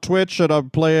 I'm on Twitch and I'm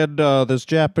playing this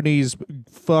Japanese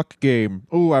fuck game.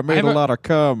 Ooh, I made a lot of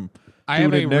cum.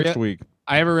 Next week.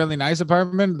 I have a really nice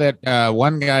apartment that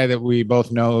one guy that we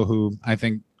both know who I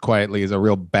think quietly is a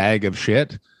real bag of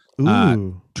shit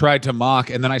tried to mock,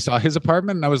 and then I saw his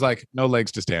apartment and I was like, no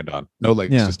legs to stand on. No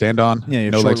legs to stand on. Yeah,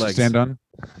 no legs to stand on.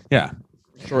 Yeah.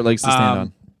 Short legs to stand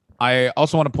on. I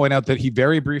also want to point out that he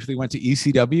very briefly went to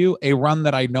ECW, a run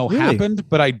that I know happened,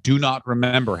 but I do not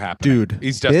remember happening. Dude,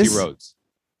 he's Dusty Rhodes.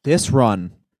 This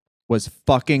run was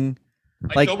fucking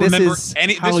like this is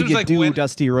how you like do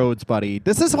Dusty Rhodes, buddy.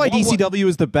 This is why DCW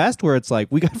is the best, where it's like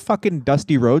we got fucking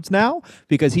Dusty Rhodes now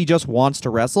because he just wants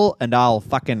to wrestle, and I'll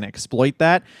fucking exploit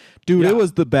that, dude. It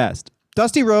was the best.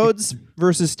 Dusty Rhodes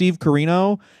versus Steve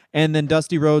Corino. And then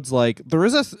Dusty Rhodes, like, there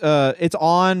is it's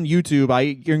on YouTube.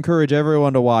 I encourage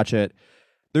everyone to watch it.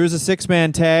 There's a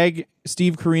 6-man tag,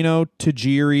 Steve Corino,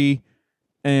 Tajiri,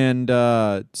 and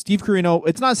Steve Corino.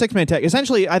 It's not a 6-man tag.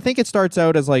 Essentially, I think it starts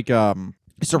out as like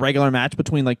it's a regular match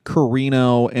between like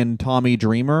Corino and Tommy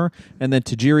Dreamer. And then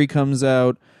Tajiri comes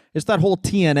out. It's that whole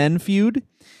TNN feud.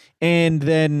 And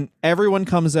then everyone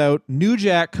comes out. New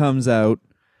Jack comes out.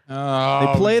 Oh,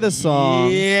 they play the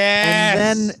song. Yes.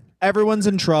 And then everyone's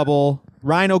in trouble.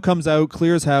 Rhino comes out,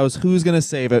 clears house. Who's going to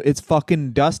save it? It's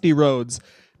fucking Dusty Rhodes.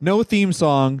 No theme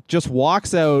song. Just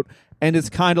walks out, and it's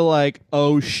kind of like,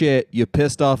 oh, shit, you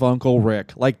pissed off Uncle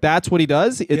Rick. Like, that's what he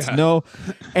does. It's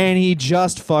and he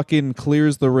just fucking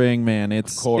clears the ring, man.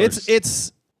 It's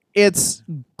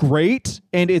great,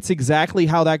 and it's exactly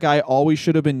how that guy always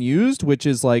should have been used, which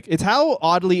is like, it's how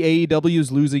oddly AEW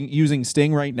is using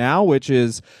Sting right now, which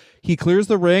is he clears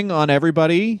the ring on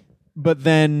everybody. But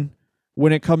then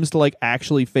when it comes to like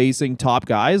actually facing top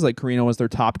guys, like Corino was their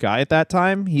top guy at that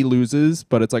time, he loses,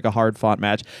 but it's like a hard fought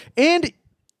match. And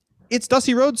it's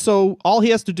Dusty Rhodes, so all he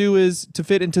has to do is to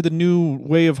fit into the new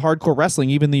way of hardcore wrestling,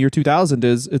 even the year 2000,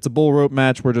 is it's a bull rope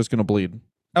match. We're just going to bleed.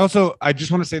 Also, I just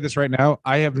want to say this right now.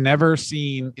 I have never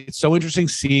seen, it's so interesting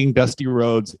seeing Dusty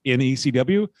Rhodes in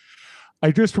ECW.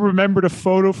 I just remembered a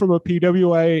photo from a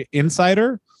PWI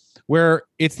Insider where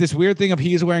it's this weird thing of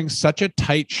he's wearing such a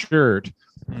tight shirt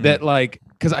that like,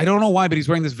 because I don't know why, but he's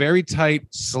wearing this very tight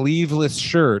sleeveless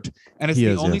shirt. And it's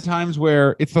the only times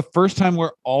where it's the first time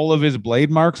where all of his blade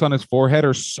marks on his forehead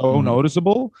are so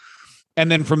noticeable.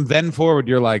 And then from then forward,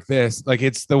 you're like this. Like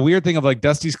it's the weird thing of like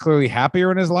Dusty's clearly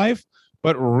happier in his life,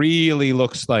 but really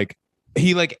looks like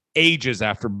he like ages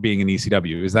after being in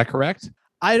ECW. Is that correct?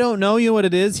 I don't know what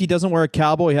it is. He doesn't wear a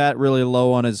cowboy hat really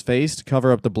low on his face to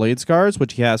cover up the blade scars,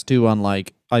 which he has to on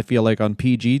like, I feel like on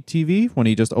PG TV when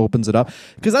he just opens it up.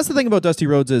 Because that's the thing about Dusty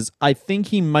Rhodes is I think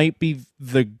he might be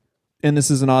and this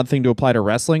is an odd thing to apply to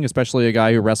wrestling, especially a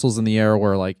guy who wrestles in the era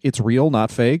where like it's real, not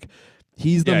fake.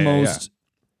 He's the most,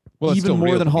 well, even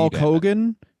more than Hulk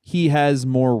Hogan, he has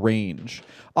more range.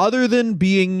 Other than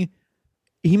being...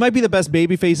 He might be the best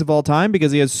babyface of all time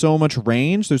because he has so much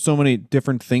range. There's so many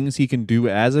different things he can do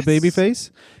as a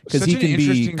babyface. Because he can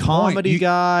be comedy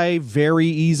guy very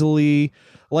easily.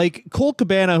 Like Colt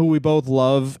Cabana, who we both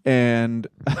love and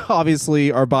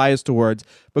obviously are biased towards.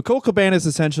 But Colt Cabana is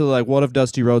essentially like, what if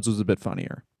Dusty Rhodes was a bit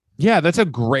funnier? Yeah, that's a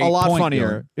great point. A lot point,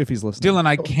 funnier Dylan. if he's listening. Dylan,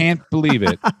 I can't believe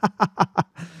it.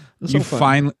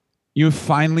 You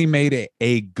finally made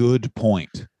a good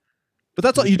point. But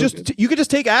that's all. You could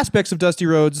just take aspects of Dusty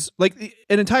Rhodes, like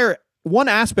one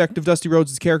aspect of Dusty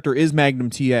Rhodes' character is Magnum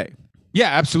TA. Yeah,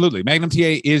 absolutely. Magnum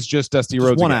TA is just Dusty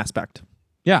Rhodes. One aspect.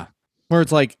 Yeah, where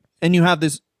it's like, and you have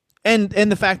this, and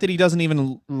the fact that he doesn't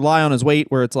even rely on his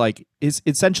weight, where it's like, is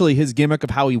essentially his gimmick of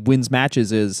how he wins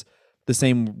matches is the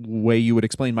same way you would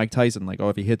explain Mike Tyson, like, oh,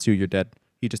 if he hits you, you're dead.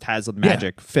 He just has a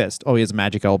magic fist. Oh, he has a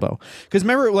magic elbow. Because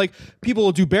remember, like, people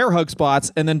will do bear hug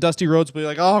spots, and then Dusty Rhodes would be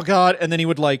like, oh god, and then he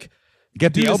would like.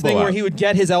 Get the elbow where he would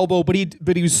get his elbow, but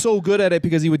he was so good at it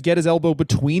because he would get his elbow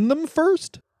between them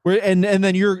first. And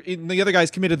then the other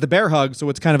guy's committed the bear hug, so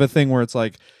it's kind of a thing where it's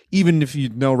like, even if you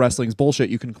know wrestling's bullshit,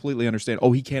 you can completely understand.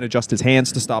 Oh, he can't adjust his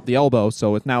hands to stop the elbow,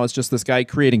 so now it's just this guy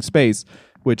creating space.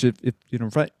 Which if you know,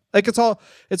 like it's all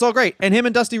great. And him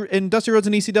and Dusty Rhodes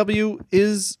in ECW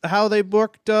is how they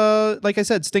booked. Like I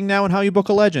said, Sting now and how you book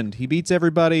a legend. He beats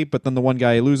everybody, but then the one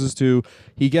guy he loses to,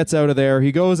 he gets out of there.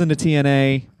 He goes into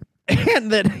TNA.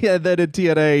 And then in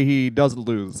TNA he doesn't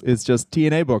lose. It's just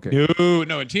TNA booking. No. In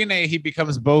TNA he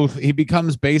becomes both. He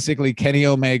becomes basically Kenny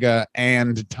Omega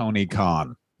and Tony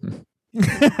Khan. In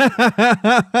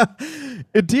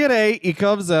TNA he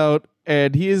comes out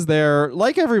and he is there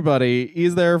like everybody.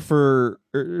 He's there for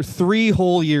 3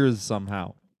 whole years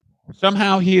somehow.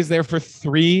 Somehow he is there for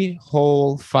 3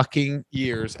 whole fucking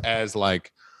years as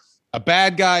like a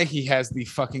bad guy. He has the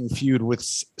fucking feud with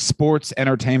Sports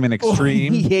Entertainment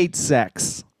Extreme. He hates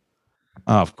sex.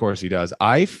 Oh, of course he does.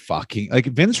 I fucking like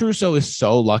Vince Russo is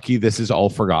so lucky this is all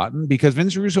forgotten because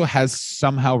Vince Russo has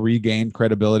somehow regained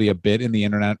credibility a bit in the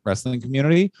internet wrestling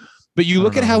community. But you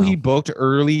look at how he booked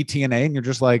early TNA and you're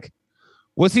just like,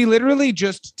 was he literally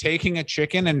just taking a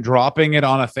chicken and dropping it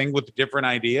on a thing with different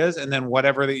ideas? And then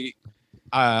whatever the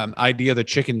idea the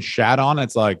chicken shat on,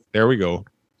 it's like, there we go.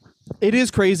 It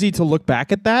is crazy to look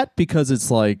back at that because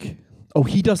it's like, oh,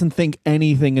 he doesn't think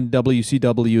anything in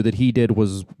WCW that he did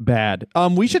was bad.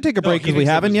 We should take a break because we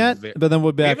haven't yet, but then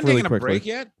we'll be back really quickly. A break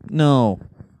yet? No.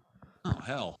 Oh,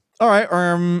 hell. All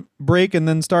right, break and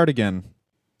then start again.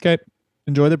 Okay.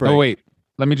 Enjoy the break. Oh, wait.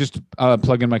 Let me just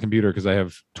plug in my computer because I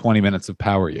have 20 minutes of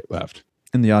power left.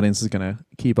 And the audience is going to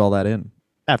keep all that in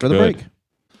after the break.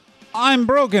 I'm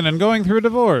broken and going through a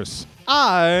divorce.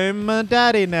 I'm a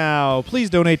daddy now. Please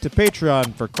donate to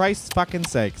Patreon for Christ's fucking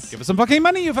sakes. Give us some fucking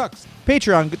money, you fucks.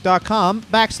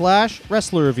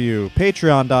 Patreon.com/wrestler review.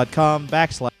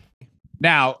 Patreon.com/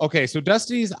 Now, okay, so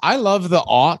Dusty's, I love the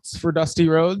aughts for Dusty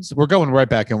Rhodes. We're going right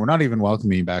back in. We're not even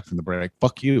welcoming you back from the break.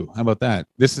 Fuck you. How about that?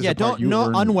 This is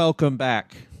unwelcome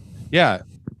back. Yeah.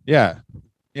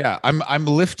 I'm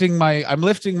lifting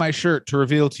my shirt to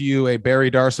reveal to you a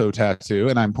Barry Darso tattoo,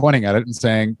 and I'm pointing at it and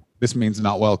saying, this means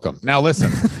not welcome. Now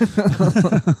listen.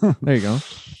 There you go.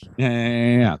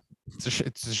 Yeah.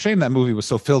 It's a shame that movie was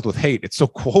so filled with hate. It's so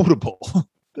quotable.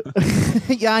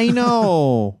 Yeah, I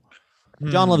know.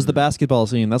 John loves the basketball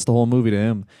scene. That's the whole movie to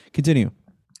him. Continue.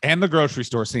 And the grocery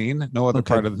store scene. No other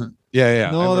part of the...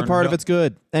 Yeah. No other part of it's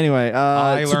good. Anyway,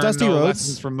 I so learned Dusty no Rhodes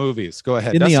lessons from movies. Go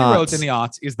ahead. Dusty Rhodes in the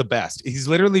aughts is the best. He's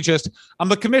literally just, I'm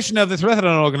the commissioner of this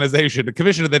wrestling organization, the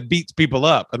commissioner that beats people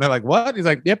up. And they're like, what? He's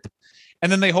like, yep.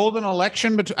 And then they hold an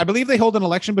election. I believe they hold an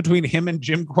election between him and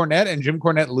Jim Cornette, and Jim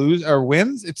Cornette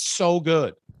wins. It's so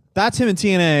good. That's him in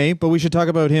TNA, but we should talk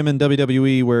about him in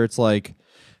WWE where it's like,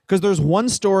 because there's one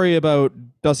story about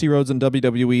Dusty Rhodes in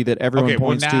WWE that everyone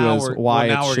points to as why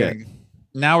it's shit.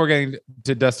 Now we're getting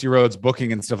to Dusty Rhodes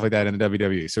booking and stuff like that in the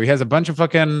WWE. So he has a bunch of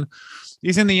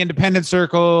he's in the independent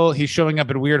circle. He's showing up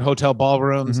at weird hotel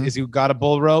ballrooms. Mm-hmm. Is he got a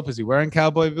bull rope? Is he wearing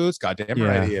cowboy boots? Goddamn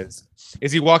right he is.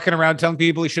 Is he walking around telling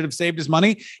people he should have saved his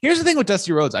money? Here's the thing with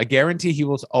Dusty Rhodes. I guarantee he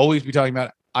will always be talking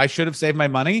about, I should have saved my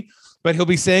money. But he'll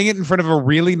be saying it in front of a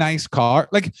really nice car.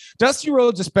 Like Dusty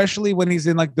Rhodes, especially when he's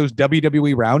in like those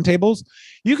WWE roundtables,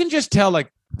 you can just tell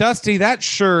like Dusty, that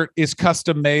shirt is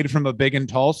custom made from a big and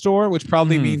tall store, which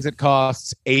probably means it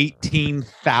costs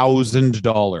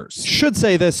 $18,000. Should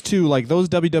say this too, like those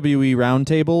WWE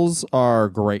roundtables are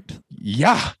great.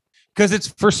 Yeah.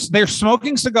 Because they're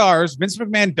smoking cigars. Vince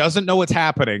McMahon doesn't know what's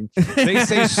happening. They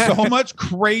say so much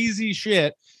crazy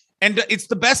shit. And it's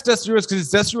the best Dusty Rhodes because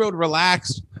it's Dusty Rhodes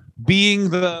relaxed, being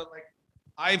the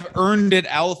I've earned it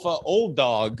alpha old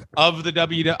dog of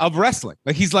the of wrestling.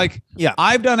 Like he's like, yeah,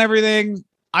 I've done everything.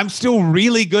 I'm still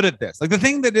really good at this. Like the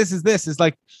thing that is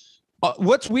like,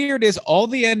 what's weird is all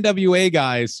the NWA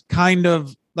guys kind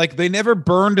of like they never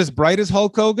burned as bright as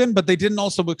Hulk Hogan, but they didn't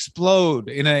also explode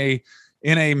in a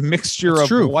mixture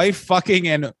of wife fucking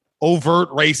and overt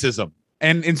racism.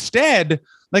 And instead,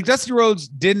 like Dusty Rhodes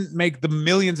didn't make the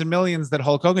millions and millions that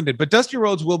Hulk Hogan did, but Dusty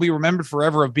Rhodes will be remembered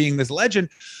forever of being this legend,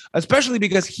 especially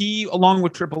because he, along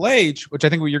with Triple H, which I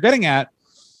think what you're getting at,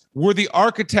 were the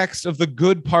architects of the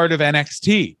good part of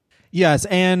NXT. Yes,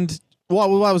 and what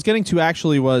I was getting to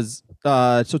actually was,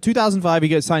 so 2005 he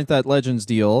gets signed that Legends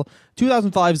deal.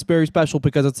 2005 is very special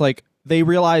because it's like they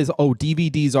realize,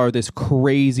 DVDs are this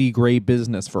crazy great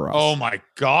business for us. Oh my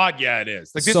God, yeah, it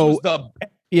is. Like this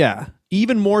was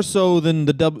even more so than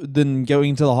than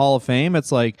going to the Hall of Fame.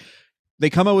 It's like they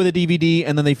come out with a DVD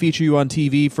and then they feature you on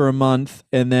TV for a month,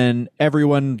 and then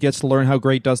everyone gets to learn how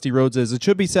great Dusty Rhodes is. It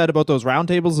should be said about those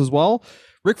roundtables as well.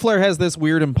 Ric Flair has this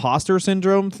weird imposter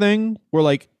syndrome thing where,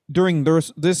 like, during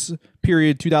this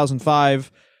period,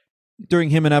 2005,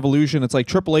 during him and Evolution, it's like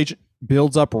Triple H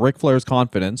builds up Ric Flair's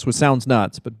confidence, which sounds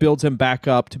nuts, but builds him back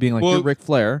up to being like, you're Ric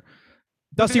Flair.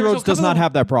 Dusty Rhodes does not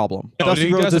have that problem. No,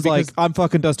 Dusty Rhodes is like, I'm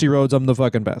fucking Dusty Rhodes. I'm the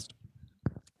fucking best.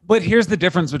 But here's the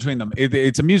difference between them.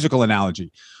 It's a musical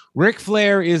analogy. Ric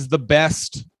Flair is the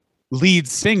best lead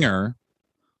singer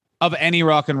of any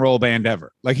rock and roll band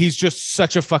ever. Like, he's just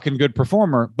such a fucking good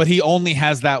performer, but he only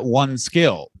has that one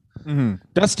skill. Mm-hmm.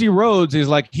 Dusty Rhodes is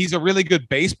like, he's a really good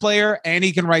bass player, and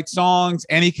he can write songs,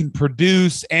 and he can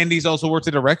produce, and he's also worked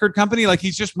at a record company. Like,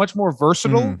 he's just much more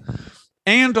versatile. Mm-hmm.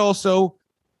 And also,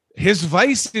 his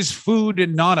vice is food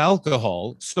and not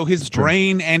alcohol. So his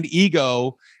brain and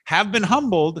ego have been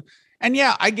humbled. And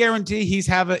yeah, I guarantee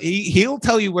he'll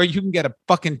tell you where you can get a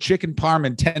fucking chicken parm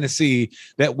in Tennessee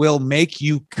that will make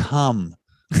you come.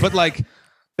 But like,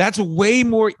 that's way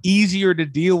more easier to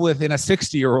deal with in a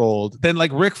 60-year-old than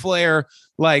like Ric Flair,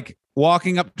 like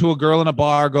walking up to a girl in a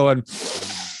bar going,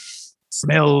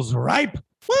 smells ripe.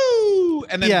 Woo!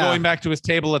 And then going back to his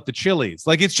table at the Chili's.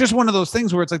 Like, it's just one of those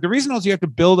things where it's like the reason also you have to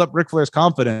build up Ric Flair's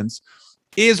confidence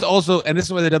is also, and this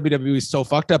is why the WWE is so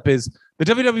fucked up, is the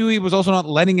WWE was also not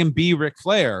letting him be Ric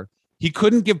Flair. He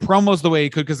couldn't give promos the way he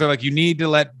could because they're like, you need to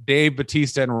let Dave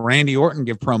Bautista and Randy Orton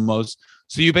give promos.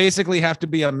 So you basically have to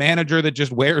be a manager that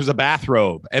just wears a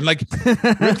bathrobe. And like,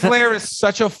 Ric Flair is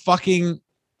such a fucking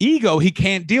ego, he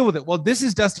can't deal with it. Well, this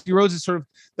is Dusty Rhodes'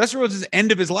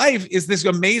 end of his life is this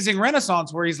amazing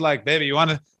renaissance where he's like, baby, you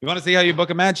want to see how you book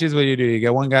a match? Here's what you do. You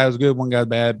get one guy who's good, one guy's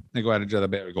bad. They go at each other.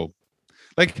 There we go.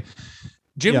 Like,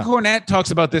 Jim Cornette talks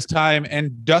about this time,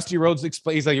 and Dusty Rhodes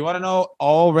explains, he's like, you want to know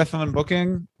all wrestling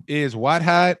booking is white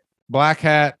hat, black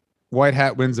hat, white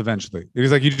hat wins eventually.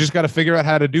 He's like, you just got to figure out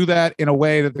how to do that in a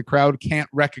way that the crowd can't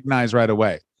recognize right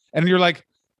away. And you're like,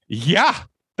 yeah,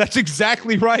 that's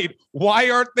exactly right. Why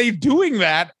aren't they doing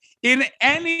that in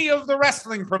any of the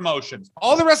wrestling promotions?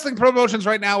 All the wrestling promotions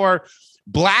right now are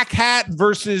black hat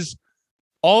versus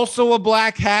also a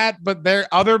black hat, but their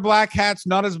other black hat's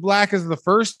not as black as the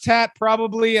first hat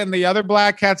probably, and the other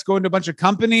black hat's going to a bunch of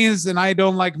companies, and I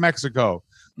don't like Mexico.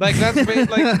 Like, that's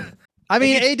like I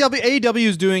mean, AEW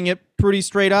is doing it pretty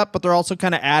straight up, but they're also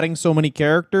kind of adding so many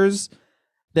characters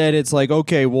that it's like,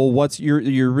 okay, well,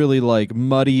 you're really like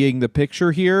muddying the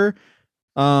picture here.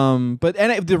 But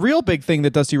the real big thing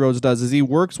that Dusty Rhodes does is he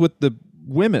works with the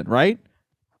women, right?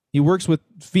 He works with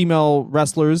female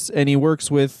wrestlers and he works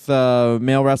with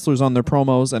male wrestlers on their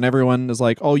promos, and everyone is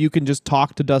like, oh, you can just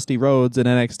talk to Dusty Rhodes in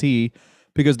NXT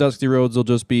because Dusty Rhodes will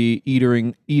just be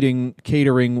eating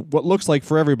catering, what looks like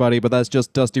for everybody, but that's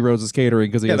just Dusty Rhodes' catering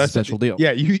because he has a special deal.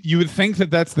 Yeah, you would think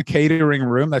that that's the catering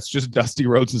room. That's just Dusty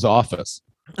Rhodes' office.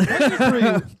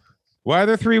 Why are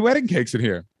there 3 wedding cakes in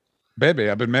here? Baby,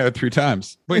 I've been married 3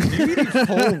 times. Wait, do you eat a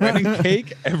full wedding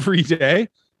cake every day?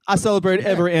 I celebrate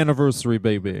every anniversary,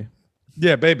 baby.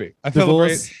 Yeah, baby. I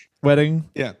Divorce, celebrate wedding,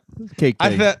 cake.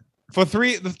 I thought for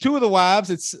 2 of the wives,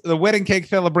 it's the wedding cake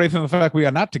celebration the fact we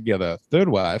are not together. Third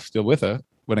wife still with her.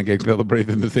 Wedding cake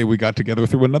celebration the day we got together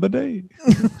through another day.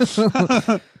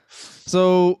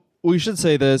 So we should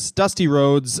say this: Dusty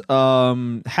Rhodes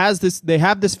has this. They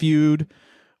have this feud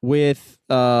with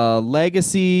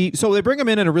Legacy. So they bring him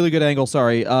in at a really good angle,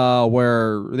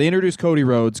 where they introduce Cody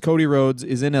Rhodes. Cody Rhodes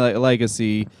is in a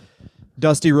Legacy.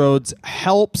 Dusty Rhodes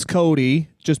helps Cody,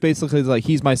 just basically like,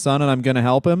 he's my son and I'm going to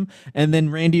help him. And then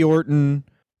Randy Orton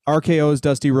RKO's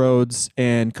Dusty Rhodes,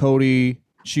 and Cody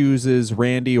chooses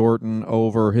Randy Orton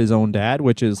over his own dad,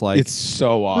 which is like, it's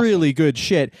so awesome. Really good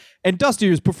shit. And Dusty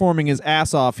is performing his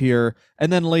ass off here.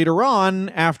 And then later on,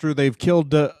 after they've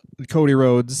killed Cody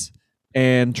Rhodes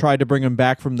and tried to bring him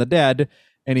back from the dead,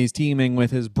 and he's teaming with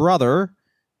his brother,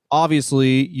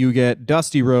 obviously you get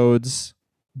Dusty Rhodes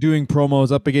doing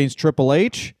promos up against Triple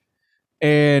H.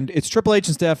 And it's Triple H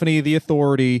and Stephanie, the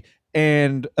Authority,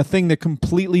 and a thing that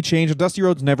completely changed. Dusty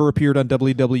Rhodes never appeared on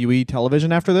WWE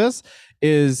television after this.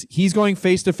 Is he's going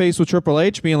face to face with Triple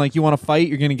H, being like, "You want to fight?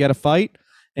 You're going to get a fight,"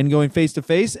 and going face to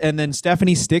face. And then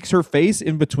Stephanie sticks her face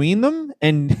in between them,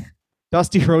 and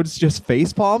Dusty Rhodes just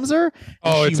face palms her.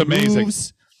 Oh, it's amazing.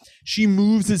 She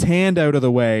moves his hand out of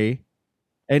the way,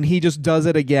 and he just does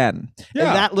it again. Yeah.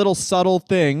 And that little subtle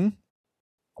thing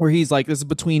where he's like, "This is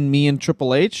between me and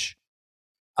Triple H."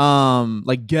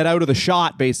 Like, get out of the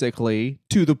shot, basically,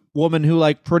 to the woman who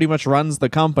like pretty much runs the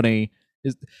company.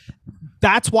 This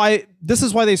is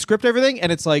why they script everything,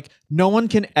 and it's like no one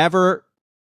can ever.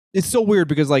 It's so weird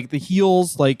because like the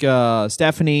heels, like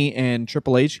Stephanie and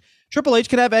Triple H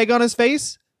can have egg on his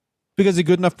face because he's a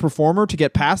good enough performer to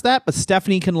get past that, but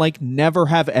Stephanie can like never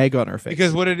have egg on her face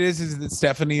because what it is that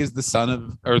Stephanie is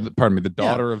the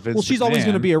daughter of Vince. Well, she's always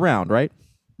going to be around, right?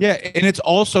 Yeah, and it's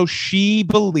also she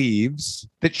believes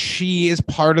that she is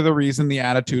part of the reason the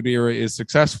Attitude Era is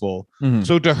successful. Mm-hmm.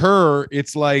 So to her,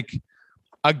 it's like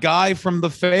a guy from the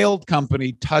failed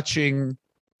company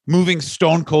moving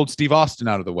Stone Cold Steve Austin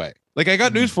out of the way. Like, I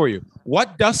got news for you.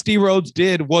 What Dusty Rhodes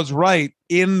did was right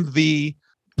in the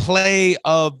play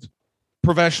of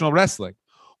professional wrestling.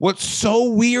 What's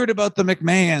so weird about the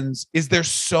McMahons is they're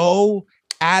so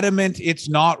adamant it's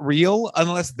not real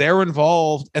unless they're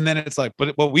involved, and then it's like,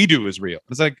 but what we do is real.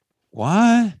 It's like,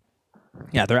 what?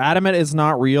 Yeah, they're adamant it's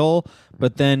not real,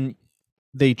 but then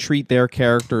they treat their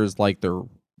characters like they're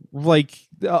like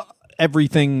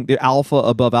everything, the alpha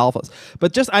above alphas.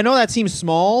 But just, I know that seems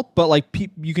small, but like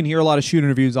you can hear a lot of shoot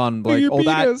interviews on like, oh,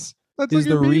 that's is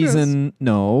the reason.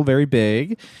 No, very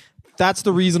big. That's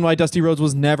the reason why Dusty Rhodes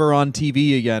was never on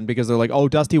TV again, because they're like, oh,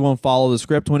 Dusty won't follow the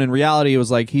script, when in reality it was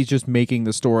like he's just making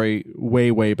the story way,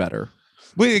 way better.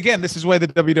 Well, again, this is why the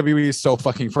WWE is so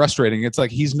fucking frustrating. It's like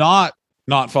he's not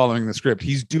following the script.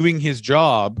 He's doing his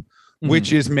job,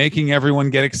 which is making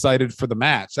everyone get excited for the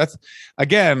match. That's,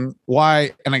 again,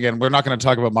 why, and again, we're not going to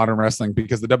talk about modern wrestling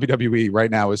because the WWE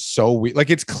right now is so weird. Like,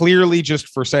 it's clearly just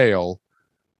for sale,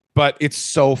 but it's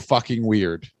so fucking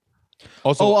weird.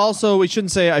 Also, I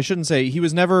shouldn't say he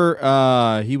was never.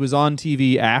 He was on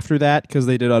TV after that because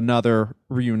they did another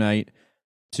reunite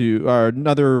they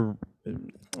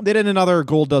did another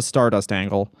Goldust Stardust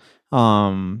angle.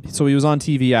 So he was on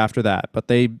TV after that, but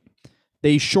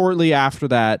they shortly after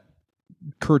that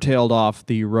curtailed off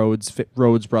the Rhodes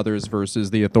brothers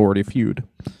versus the Authority feud.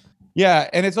 Yeah,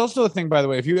 and it's also a thing, by the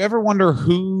way, if you ever wonder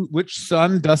which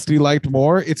son Dusty liked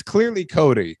more, it's clearly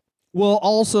Cody. Well,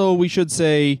 also we should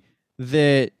say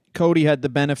that Cody had the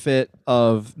benefit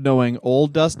of knowing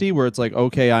old Dusty, where it's like,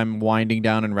 okay, I'm winding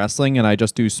down in wrestling and I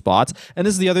just do spots. And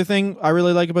this is the other thing I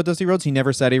really like about Dusty Rhodes. He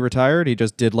never said he retired. He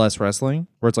just did less wrestling,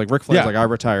 where it's like Ric Flair's like, I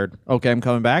retired. Okay, I'm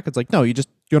coming back. It's like, no, you're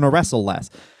going to wrestle less.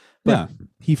 But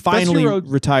he finally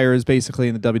retires basically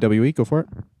in the WWE. Go for it.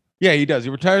 Yeah, he does.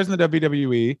 He retires in the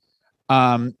WWE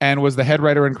and was the head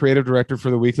writer and creative director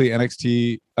for the weekly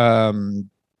NXT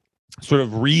sort of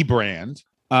rebrand.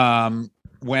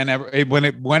 When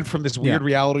it went from this weird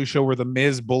reality show where the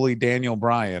Miz bullied Daniel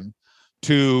Bryan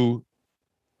to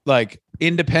like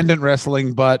independent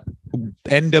wrestling, but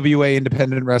NWA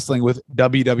independent wrestling with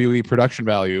WWE production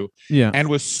value, and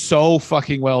was so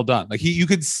fucking well done. Like you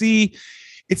could see,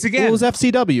 it's again, it was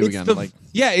FCW again.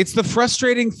 It's the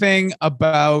frustrating thing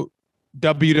about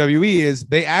WWE is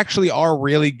they actually are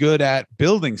really good at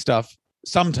building stuff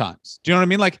sometimes. Do you know what I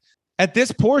mean? Like, at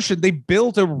this portion, they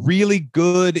built a really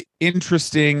good,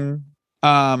 interesting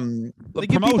they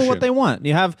give people what they want.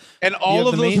 You have all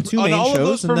of those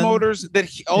promoters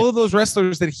all of those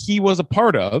wrestlers that he was a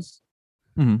part of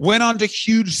went on to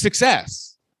huge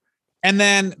success. And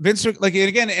then Vince, like,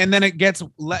 again, and then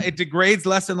it degrades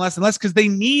less and less and less because they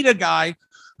need a guy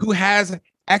who has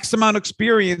X amount of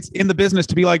experience in the business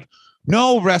to be like,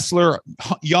 no, wrestler,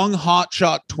 young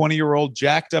hotshot 20-year-old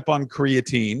jacked up on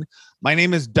creatine. My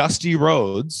name is Dusty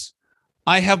Rhodes.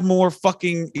 I have more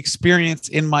fucking experience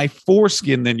in my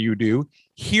foreskin than you do.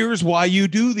 Here's why you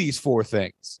do these 4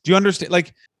 things. Do you understand?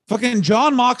 Like, Fucking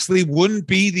John Moxley wouldn't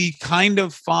be the kind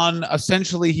of fun.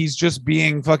 Essentially, he's just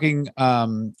being fucking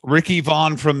Ricky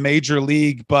Vaughn from Major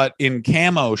League, but in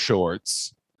camo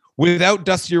shorts, without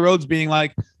Dusty Rhodes being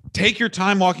like, take your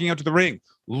time walking out to the ring.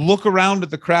 Look around at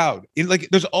the crowd.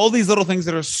 There's all these little things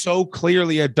that are so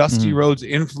clearly a Dusty Rhodes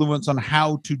influence on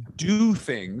how to do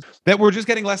things that we're just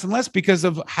getting less and less because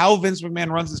of how Vince McMahon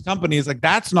runs his company. Is like,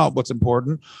 that's not what's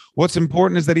important. What's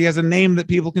important is that he has a name that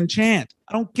people can chant.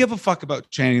 I don't give a fuck about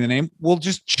chanting the name. We'll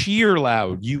just cheer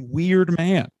loud, you weird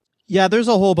man. Yeah, there's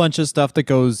a whole bunch of stuff that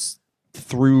goes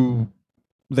through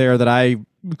there that I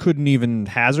couldn't even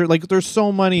hazard. Like, there's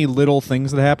so many little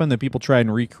things that happen that people try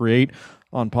and recreate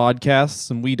on podcasts,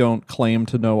 and we don't claim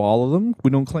to know all of them. We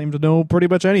don't claim to know pretty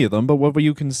much any of them, but what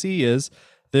you can see is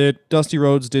that Dusty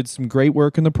Rhodes did some great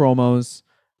work in the promos,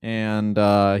 and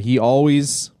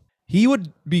he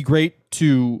would be great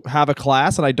to have a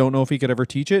class, and I don't know if he could ever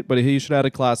teach it, but he should have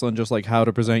a class on just like how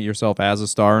to present yourself as a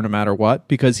star no matter what,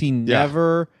 because he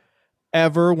never,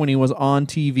 ever, when he was on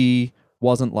TV,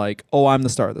 wasn't like, oh, I'm the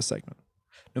star of this segment.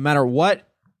 No matter what.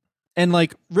 And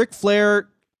like Ric Flair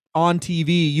on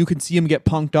TV, you can see him get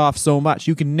punked off so much.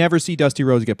 You can never see Dusty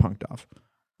Rhodes get punked off.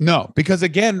 No, because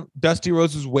again, Dusty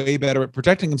Rhodes was way better at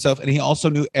protecting himself, and he also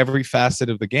knew every facet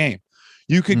of the game.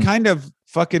 You could kind of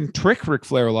fucking trick Ric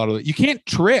Flair a lot of it. You can't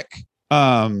trick.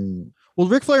 Well,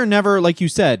 Ric Flair never, like you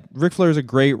said, Ric Flair is a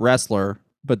great wrestler,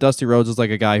 but Dusty Rhodes is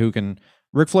like a guy who can.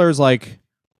 Ric Flair is like,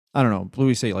 I don't know, what do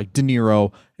we say, like De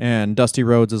Niro, and Dusty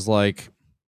Rhodes is like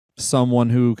someone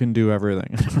who can do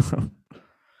everything.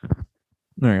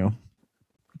 There you go.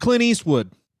 Clint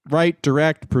Eastwood, write,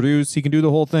 direct, produce. He can do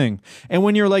the whole thing. And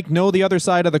when you're like, know the other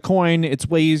side of the coin, it's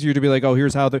way easier to be like, oh,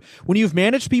 here's how they're... When you've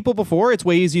managed people before, it's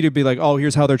way easier to be like, oh,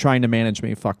 here's how they're trying to manage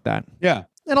me. Fuck that. Yeah.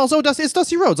 And also, it's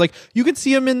Dusty Rhodes. Like, you can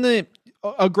see him in the...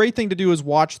 A great thing to do is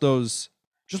watch those...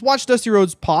 Just watch Dusty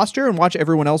Rhodes' posture and watch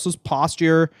everyone else's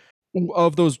posture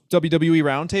of those WWE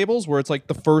roundtables where it's like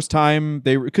the first time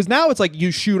they, because now it's like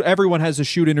you shoot, everyone has a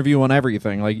shoot interview on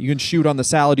everything. Like you can shoot on the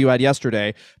salad you had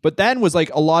yesterday, but then was like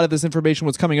a lot of this information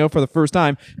was coming out for the first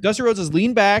time. Dusty Rhodes is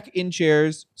leaned back in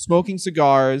chairs, smoking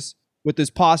cigars with this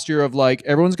posture of like,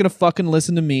 everyone's going to fucking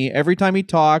listen to me every time he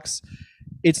talks.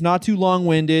 It's not too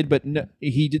long-winded, but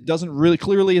he doesn't really,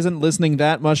 clearly isn't listening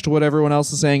that much to what everyone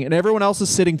else is saying, and everyone else is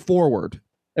sitting forward.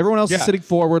 Everyone else is sitting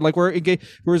forward, like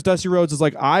whereas Dusty Rhodes is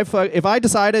like, if I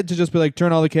decided to just be like,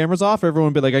 turn all the cameras off,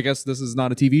 everyone would be like, I guess this is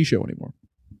not a TV show anymore.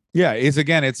 Yeah,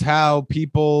 it's how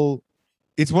people.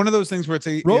 It's one of those things where it's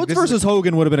a Rhodes versus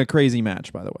Hogan would have been a crazy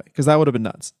match, by the way, because that would have been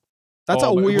nuts. That's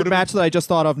a weird match that I just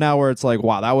thought of now, where it's like,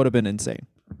 wow, that would have been insane.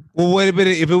 Well, wait a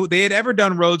minute. If they had ever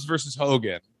done Rhodes versus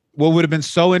Hogan, what would have been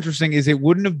so interesting is it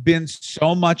wouldn't have been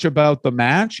so much about the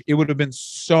match. It would have been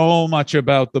so much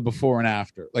about the before and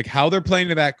after, like how they're playing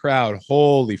to that crowd.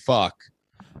 Holy fuck.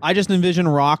 I just envision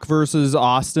Rock versus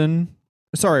Hogan,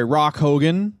 the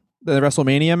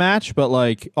WrestleMania match, but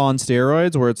like on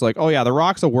steroids, where it's like, oh yeah, The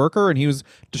Rock's a worker and he was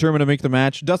determined to make the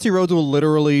match. Dusty Rhodes will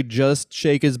literally just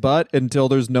shake his butt until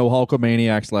there's no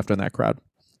Hulkamaniacs left in that crowd.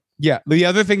 Yeah. The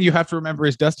other thing you have to remember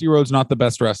is Dusty Rhodes not the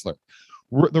best wrestler.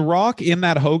 The Rock in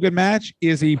that Hogan match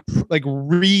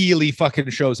really fucking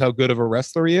shows how good of a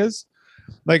wrestler he is.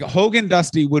 Like Hogan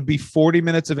Dusty would be 40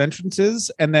 minutes of entrances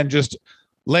and then just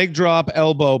leg drop,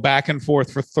 elbow back and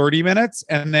forth for 30 minutes.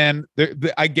 And then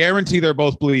I guarantee they're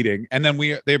both bleeding. And then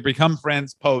they become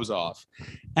friends, pose off,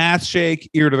 ass shake,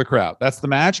 ear to the crowd. That's the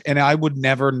match. And I would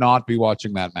never not be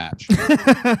watching that match.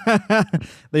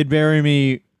 They'd bury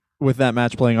me with that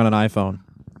match playing on an iPhone.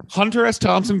 Hunter S.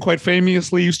 Thompson quite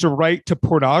famously used to write to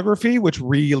pornography, which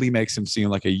really makes him seem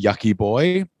like a yucky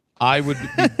boy. I would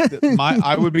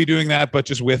be doing that, but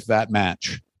just with that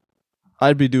match.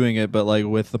 I'd be doing it, but like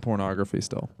with the pornography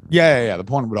still. Yeah. The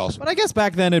porn would also. But I guess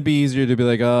back then it'd be easier to be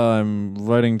like, oh, I'm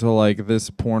writing to like this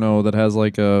porno that has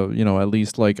like a, at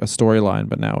least like a storyline.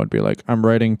 But now it'd be like, I'm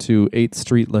writing to 8th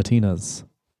Street Latinas.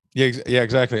 Yeah,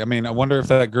 exactly. I mean, I wonder if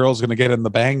that girl's going to get in the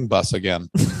bang bus again.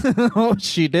 Oh,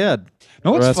 she did.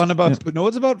 Know what's fun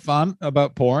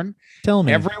about porn? Tell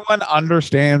me. Everyone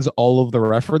understands all of the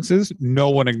references. No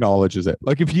one acknowledges it.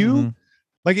 Like if you,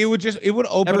 like it would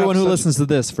open everyone who listens to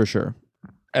this for sure.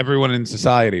 Everyone in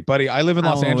society, buddy. I live in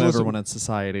Los Angeles. Everyone in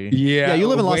society. Yeah, you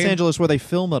live in Los Angeles where they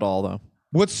film it all though.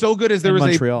 What's so good is there was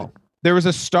a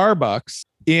Starbucks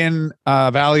in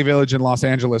Valley Village in Los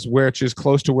Angeles, which is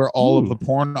close to where all of the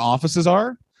porn offices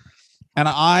are.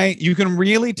 And you can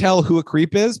really tell who a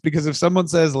creep is because if someone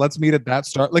says, let's meet at that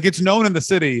like it's known in the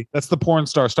city, that's the porn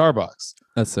star Starbucks.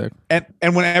 That's sick.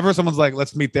 And whenever someone's like,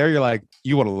 let's meet there, you're like,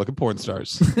 you want to look at porn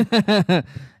stars.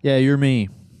 Yeah, you're me.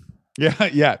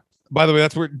 Yeah. By the way,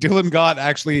 that's where Dylan got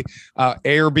actually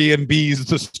Airbnb's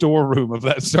the storeroom of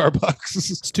that Starbucks.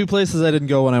 It's two places I didn't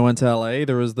go when I went to LA.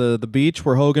 There was the beach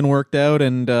where Hogan worked out,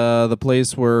 and the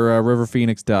place where River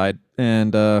Phoenix died.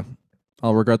 And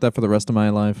I'll regret that for the rest of my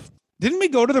life. Didn't we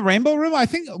go to the Rainbow Room? I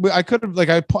think I could have.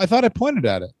 I thought I pointed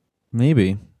at it.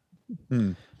 Maybe.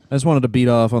 I just wanted to beat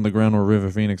off on the ground where River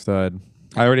Phoenix died.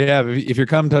 I already have. If your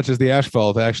cum touches the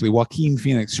asphalt, actually, Joaquin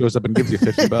Phoenix shows up and gives you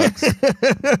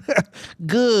 $50.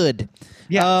 Good.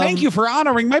 Yeah. Thank you for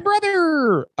honoring my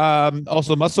brother.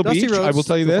 Also, Muscle Dusty Beach. Rhodes, I will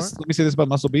tell you this. Let me say this about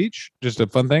Muscle Beach. Just a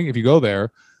fun thing. If you go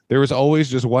there, there is always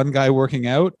just one guy working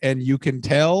out, and you can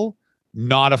tell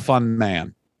not a fun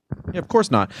man. Yeah, of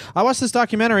course not. I watched this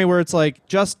documentary where it's like,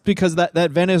 just because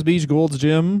that Venice Beach Gold's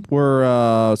Gym where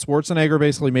Schwarzenegger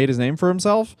basically made his name for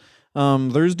himself,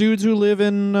 there's dudes who live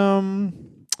in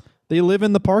they live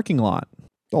in the parking lot.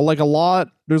 There's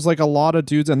like a lot of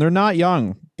dudes, and they're not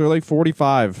young. They're like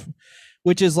 45,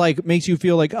 which is like makes you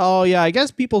feel like, oh yeah, I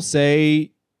guess people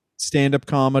say stand-up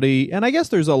comedy, and I guess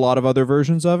there's a lot of other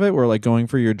versions of it where like going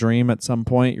for your dream at some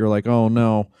point you're like, oh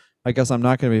no, I guess I'm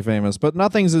not going to be famous. But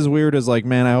nothing's as weird as like,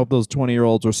 man, I hope those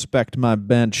 20-year-olds respect my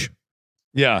bench.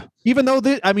 Yeah. Even though,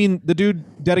 the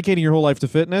dude dedicating your whole life to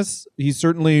fitness, he's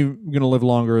certainly going to live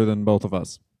longer than both of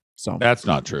us. So that's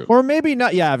not true. Or maybe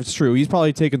not. Yeah, it's true. He's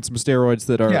probably taken some steroids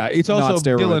that are it's also, not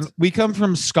steroids. Dylan, we come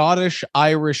from Scottish,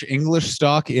 Irish, English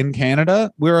stock in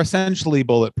Canada. We're essentially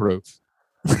bulletproof.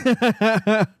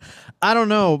 I don't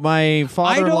know. My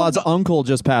father-in-law's uncle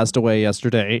just passed away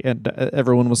yesterday, and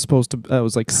everyone was supposed to. I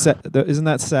was like, isn't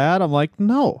that sad? I'm like,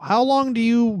 no. How long do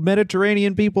you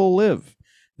Mediterranean people live?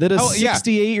 That a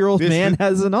 68-year-old man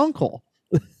has an uncle.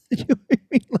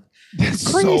 That's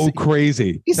so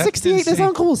crazy. He's 68. Insane. His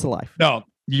uncle was alive. No,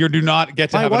 you do not get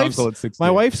to have an uncle at 68. My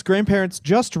wife's grandparents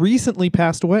just recently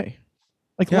passed away,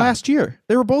 last year.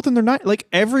 They were both in their 90s. Like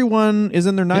everyone is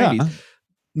in their 90s. Yeah.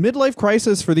 Midlife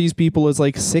crisis for these people is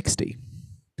like 60.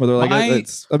 Where they're like, I'm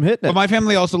hitting it. But my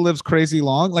family also lives crazy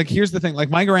long. Like, here's the thing. Like,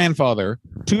 my grandfather,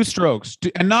 2 strokes,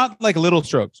 and not like little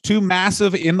strokes, 2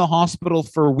 massive in the hospital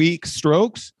for weeks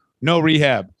strokes, no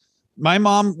rehab. My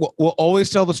mom will always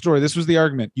tell the story. This was the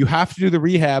argument. You have to do the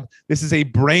rehab. This is a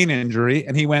brain injury.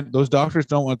 And he went, those doctors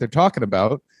don't know what they're talking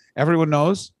about. Everyone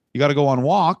knows you got to go on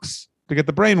walks to get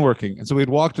the brain working. And so we'd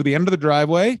walk to the end of the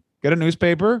driveway, get a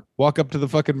newspaper, walk up to the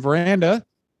fucking veranda,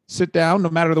 sit down, no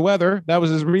matter the weather. That was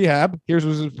his rehab. Here's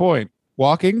his point.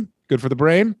 Walking, good for the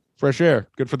brain. Fresh air,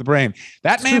 good for the brain.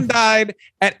 That man died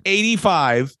at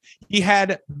 85. He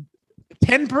had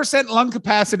 10% lung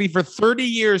capacity for 30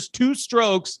 years, 2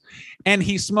 strokes, and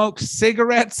he smoked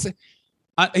cigarettes.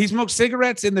 He smoked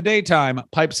cigarettes in the daytime,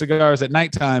 pipe cigars at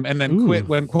nighttime, and then quit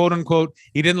when, quote unquote,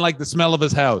 he didn't like the smell of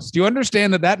his house. Do you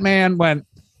understand that man went,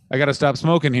 I got to stop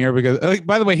smoking here because,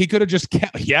 by the way, he could have just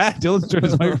Dylan turned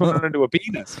his microphone into a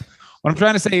penis. What I'm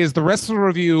trying to say is the rest of the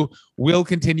review will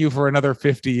continue for another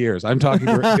 50 years. I'm talking.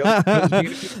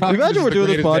 Imagine we're doing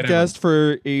this podcast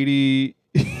for 80.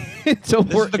 So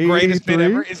this is the greatest bit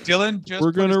ever. Is Dylan just?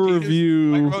 We're gonna review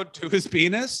microphone to his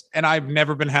penis, and I've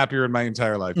never been happier in my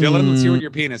entire life. Dylan, let's hear what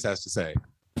your penis has to say.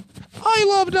 I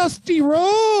love Dusty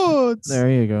Rhodes.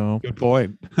 There you go. Good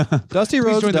point. Dusty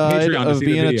Rhodes died of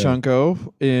being a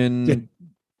chunko in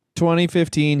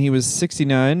 2015. He was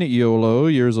 69 YOLO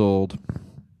years old.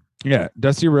 Yeah,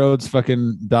 Dusty Rhodes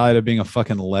fucking died of being a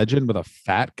fucking legend with a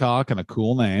fat cock and a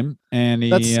cool name. And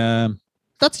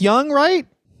that's young, right?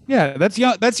 Yeah, that's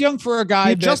young. That's young for a guy.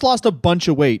 He just lost a bunch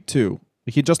of weight too.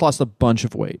 He just lost a bunch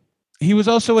of weight. He was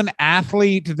also an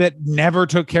athlete that never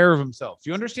took care of himself. Do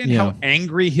you understand how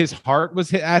angry his heart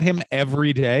was at him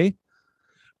every day?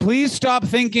 Please stop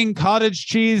thinking cottage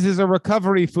cheese is a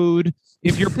recovery food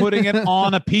if you're putting it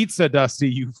on a pizza, Dusty,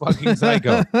 you fucking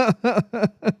psycho.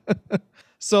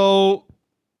 So,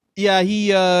 yeah,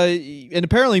 he and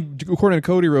apparently, according to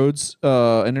Cody Rhodes,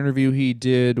 an interview he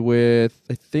did with,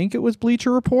 I think it was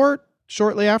Bleacher Report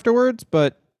shortly afterwards,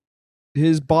 but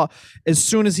as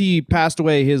soon as he passed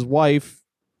away, his wife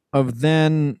of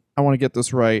then, I want to get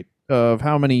this right, of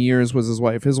how many years was his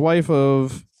wife? His wife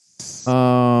of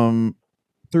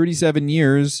 37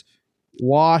 years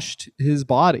washed his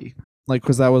body, like,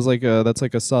 because that was like that's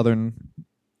like a southern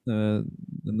in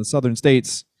the southern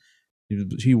states.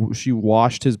 She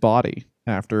washed his body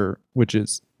after, which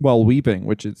is weeping,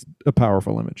 which is a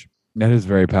powerful image. That is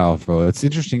very powerful. It's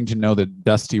interesting to know that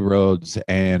Dusty Rhodes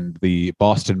and the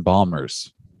Boston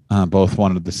Bombers both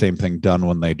wanted the same thing done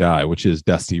when they die, which is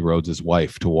Dusty Rhodes'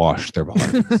 wife to wash their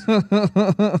bodies.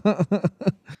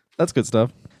 That's good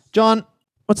stuff. John,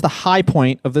 what's the high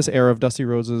point of this era of Dusty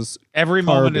Rhodes' Every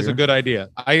moment is a good idea.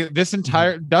 This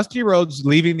entire Dusty Rhodes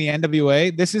leaving the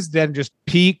NWA, this is then just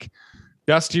peak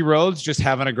Dusty Rhodes just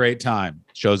having a great time.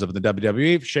 Shows up in the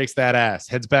WWE, shakes that ass,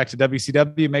 heads back to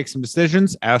WCW, makes some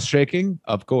decisions, ass shaking,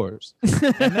 of course.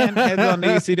 And then heads on to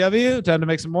ECW, time to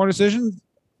make some more decisions.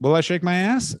 Will I shake my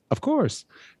ass? Of course.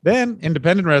 Then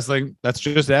independent wrestling, that's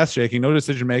just ass shaking, no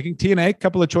decision making. TNA,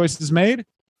 couple of choices made.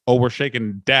 Oh, we're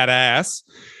shaking that ass.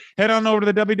 Head on over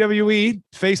to the WWE,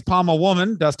 face palm a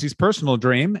woman, Dusty's personal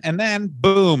dream, and then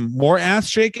boom, more ass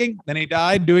shaking. Then he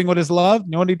died doing what is love.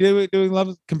 You know what he did doing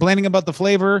love? Complaining about the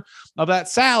flavor of that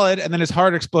salad, and then his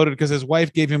heart exploded because his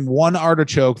wife gave him one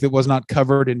artichoke that was not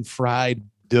covered in fried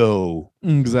dough.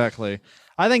 Exactly.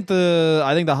 I think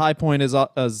the high point is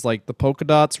like the polka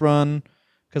dots run,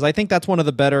 because I think that's one of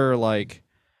the better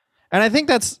and I think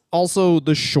that's also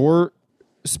the short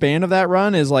span of that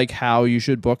run is like how you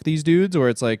should book these dudes, where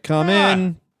it's like come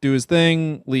in, do his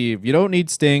thing, leave. You don't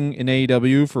need Sting in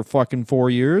AEW for fucking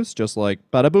 4 years. Just like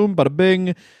bada boom, bada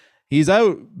bing, he's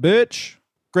out, bitch.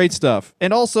 Great stuff.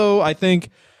 And also, I think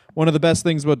one of the best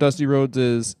things about Dusty Rhodes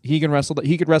is he could wrestle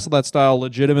that style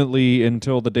legitimately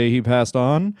until the day he passed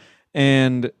on.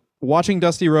 And watching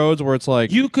Dusty Rhodes, where it's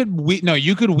like you could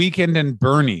weekend in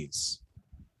Bernie's.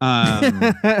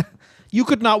 You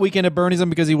could not weekend at Bernie's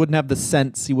because he wouldn't have the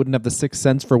sense. He wouldn't have the sixth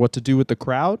sense for what to do with the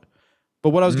crowd. But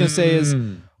what I was going to say is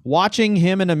watching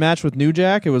him in a match with New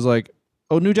Jack, it was like,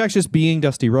 oh, New Jack's just being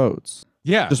Dusty Rhodes.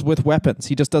 Yeah. Just with weapons.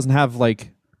 He just doesn't have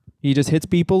he just hits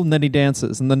people and then he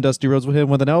dances. And then Dusty Rhodes would hit him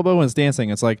with an elbow and it's dancing.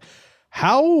 It's like,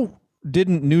 how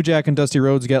didn't New Jack and Dusty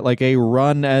Rhodes get a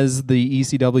run as the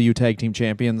ECW tag team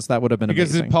champions? That would have been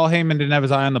amazing. Because Paul Heyman didn't have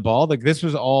his eye on the ball. This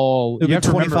was all... It would be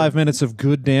 25 minutes of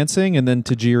good dancing, and then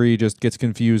Tajiri just gets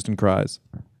confused and cries.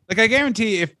 I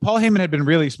guarantee if Paul Heyman had been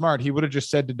really smart, he would have just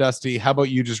said to Dusty, how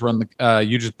about you just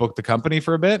you just book the company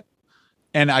for a bit?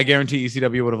 And I guarantee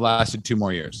ECW would have lasted 2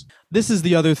 more years. This is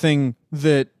the other thing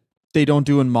that they don't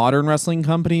do in modern wrestling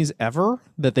companies ever,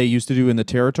 that they used to do in the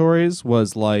territories,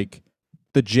 was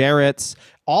the Jarretts,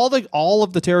 all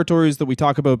of the territories that we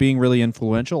talk about being really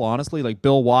influential, honestly, like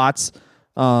Bill Watts,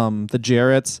 the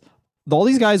Jarretts, all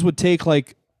these guys would take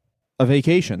a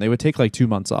vacation. They would take 2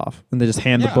 months off and they just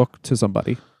hand the book to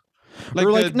somebody.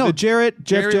 Jeff Jarrett,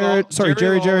 Jerry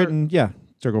Jarrett, and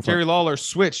Jerry Lawler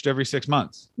switched every 6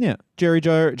 months. Yeah, Jerry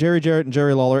Jarrett and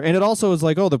Jerry Lawler. And it also is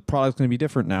the product's going to be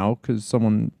different now because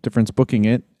someone different's booking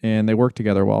it and they work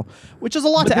together well, which is a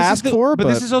lot to ask for. But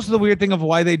this is also the weird thing of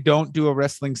why they don't do a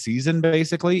wrestling season,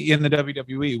 basically, in the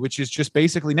WWE, which is just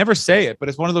basically, never say it, but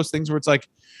it's one of those things where it's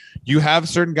you have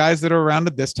certain guys that are around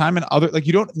at this time and other,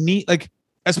 you don't need,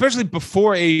 especially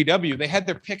before AEW, they had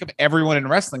their pick of everyone in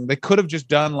wrestling. They could have just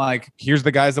done here's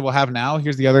the guys that we'll have now,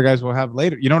 here's the other guys we'll have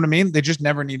later. You know what I mean? They just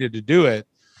never needed to do it.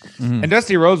 Mm-hmm. And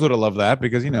Dusty Rhodes would have loved that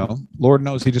because, Lord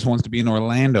knows he just wants to be in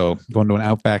Orlando, going to an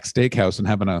Outback Steakhouse and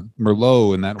having a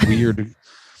Merlot and that weird,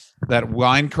 that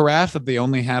wine carafe that they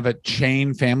only have at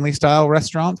chain family style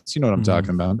restaurants. You know what I'm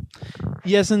talking about?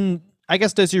 Yes, and I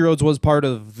guess Dusty Rhodes was part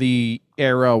of the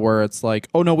era where it's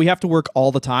oh no, we have to work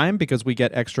all the time because we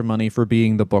get extra money for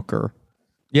being the booker.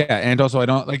 Yeah, and also I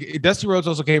don't Dusty Rhodes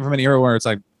also came from an era where it's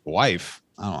wife.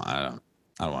 I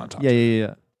don't want to talk.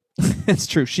 Yeah. It's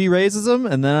true. She raises him,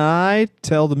 and then I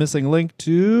tell the missing link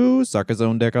to suck his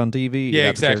own dick on TV. Yeah,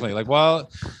 exactly. Hon,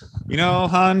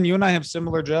 you and I have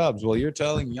similar jobs. Well, you're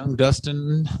telling young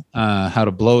Dustin how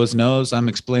to blow his nose. I'm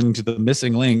explaining to the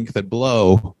missing link that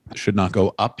blow should not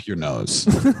go up your nose.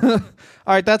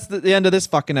 All right, that's the end of this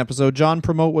fucking episode. John,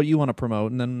 promote what you want to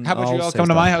promote, and then how about you all come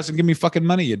to my house and give me fucking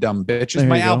money, you dumb bitches.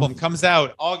 My album comes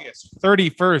out August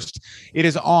 31st. It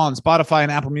is on Spotify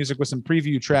and Apple Music with some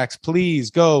preview tracks. Please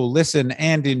go listen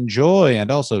and enjoy, and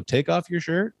also take off your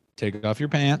shirt, take off your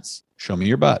pants, show me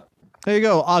your butt. There you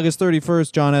go. August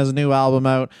 31st, John has a new album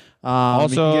out.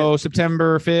 Also,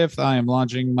 September 5th, I am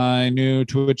launching my new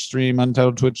Twitch stream,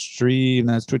 Untitled Twitch stream.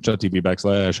 That's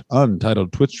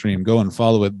twitch.tv/Untitled Twitch stream. Go and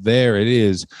follow it there. It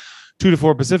is 2 to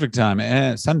 4 Pacific time,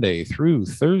 and Sunday through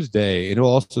Thursday. It will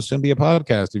also soon be a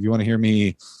podcast. If you want to hear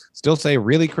me still say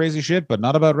really crazy shit, but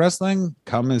not about wrestling,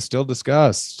 come and still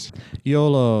discussed.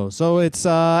 YOLO. So it's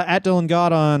at Dylan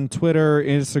God on Twitter,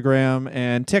 Instagram,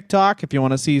 and TikTok. If you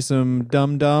want to see some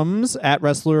dum-dums, at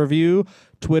Wrestler Review,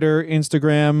 Twitter,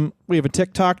 Instagram. We have a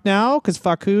TikTok now, because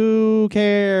fuck, who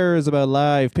cares about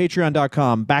live?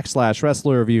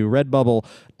 Patreon.com/Wrestler Review.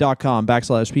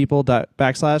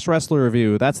 Redbubble.com/people./Wrestler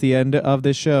Review. That's the end of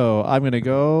this show. I'm going to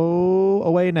go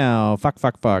away now. Fuck.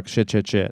 Shit.